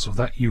bars of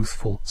that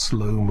youthful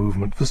slow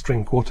movement for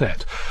string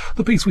quartet,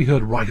 the piece we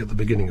heard right at the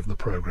beginning of the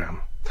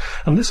programme.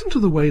 And listen to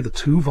the way the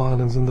two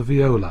violins and the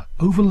viola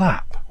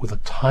overlap with a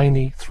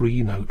tiny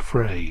three-note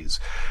phrase.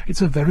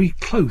 It's a very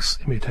close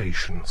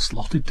imitation,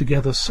 slotted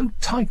together so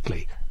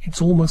tightly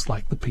it's almost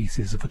like the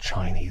pieces of a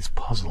Chinese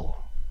puzzle.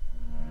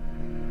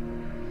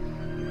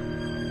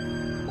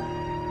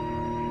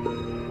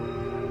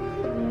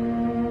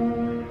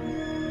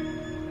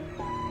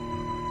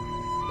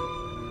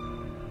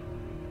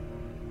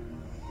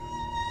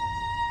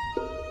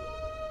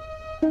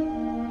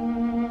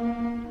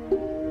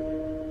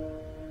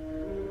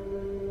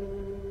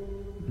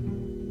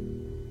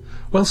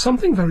 Well,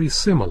 something very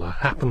similar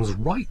happens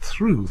right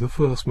through the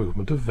first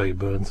movement of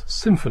Webern's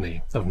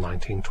Symphony of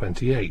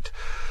 1928.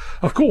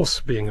 Of course,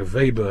 being a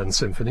Webern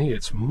symphony,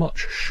 it's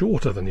much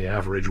shorter than the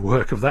average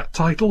work of that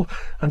title,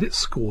 and it's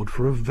scored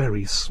for a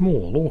very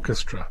small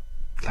orchestra.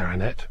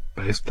 Clarinet,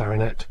 bass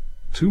clarinet,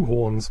 two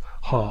horns,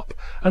 harp,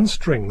 and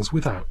strings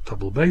without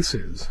double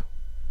basses.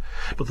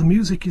 But the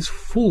music is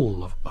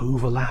full of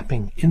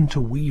overlapping,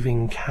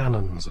 interweaving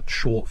canons and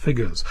short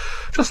figures,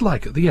 just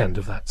like at the end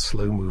of that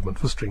slow movement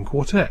for string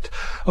quartet,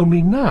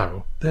 only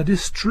now they're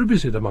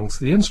distributed amongst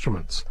the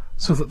instruments,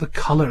 so that the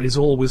colour is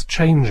always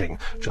changing,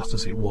 just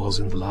as it was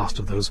in the last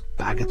of those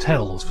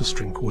bagatelles for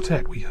string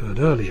quartet we heard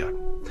earlier.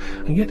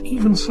 And yet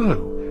even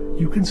so,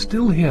 you can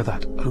still hear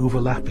that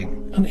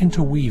overlapping and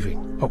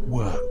interweaving at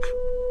work.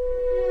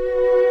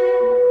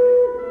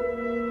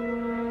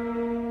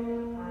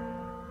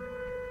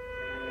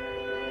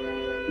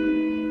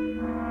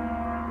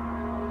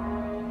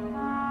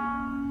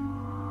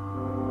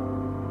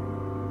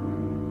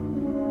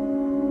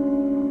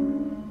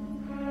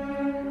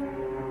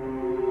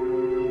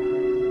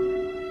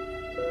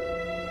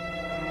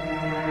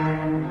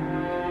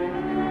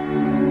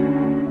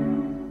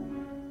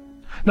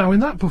 Now,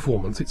 in that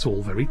performance, it's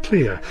all very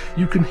clear.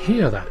 You can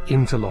hear that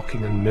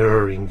interlocking and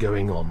mirroring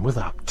going on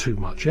without too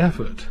much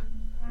effort.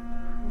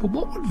 But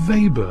what would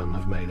Webern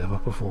have made of a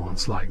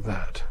performance like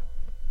that?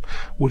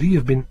 Would he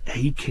have been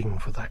aching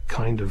for that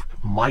kind of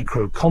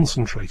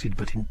micro-concentrated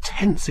but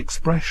intense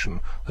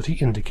expression that he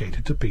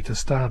indicated to Peter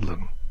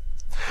Stadlen?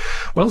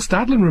 Well,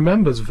 Stadlen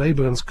remembers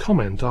Webern's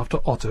comment after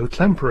Otto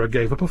Klemperer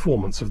gave a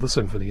performance of the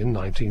symphony in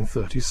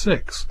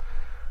 1936.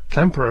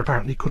 Klemperer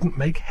apparently couldn't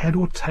make head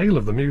or tail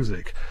of the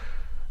music,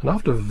 and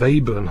after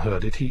Webern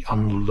heard it, he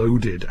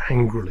unloaded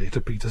angrily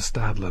to Peter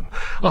Stadlen.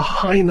 A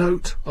high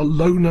note, a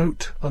low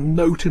note, a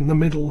note in the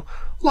middle,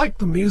 like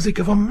the music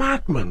of a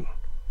madman.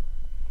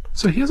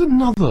 So here's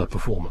another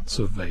performance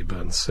of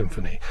Webern's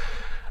symphony,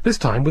 this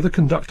time with a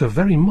conductor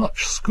very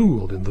much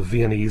schooled in the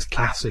Viennese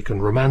classic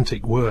and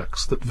romantic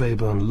works that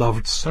Webern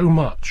loved so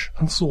much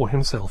and saw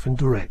himself in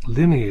direct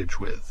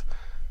lineage with.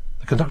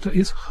 The conductor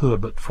is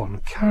Herbert von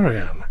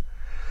Karajan.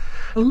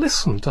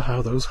 Listen to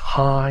how those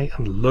high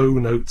and low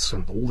notes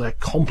and all their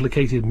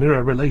complicated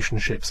mirror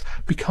relationships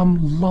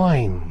become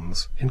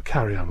lines in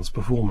Karajan's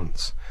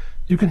performance.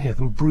 You can hear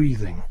them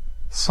breathing,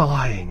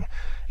 sighing,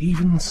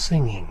 even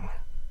singing.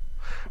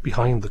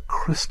 Behind the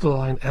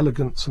crystalline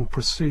elegance and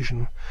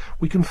precision,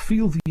 we can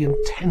feel the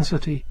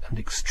intensity and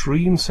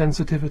extreme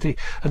sensitivity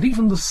and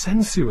even the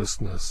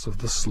sensuousness of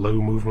the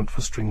slow movement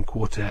for string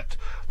quartet,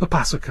 the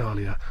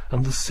Passacaglia,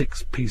 and the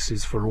 6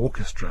 pieces for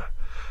orchestra.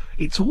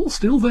 It's all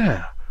still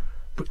there,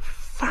 but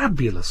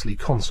fabulously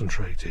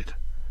concentrated.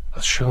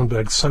 As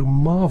Schoenberg so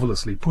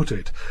marvellously put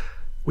it,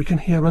 we can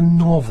hear a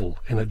novel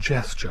in a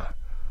gesture,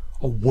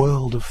 a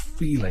world of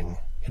feeling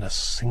in a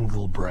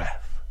single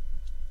breath.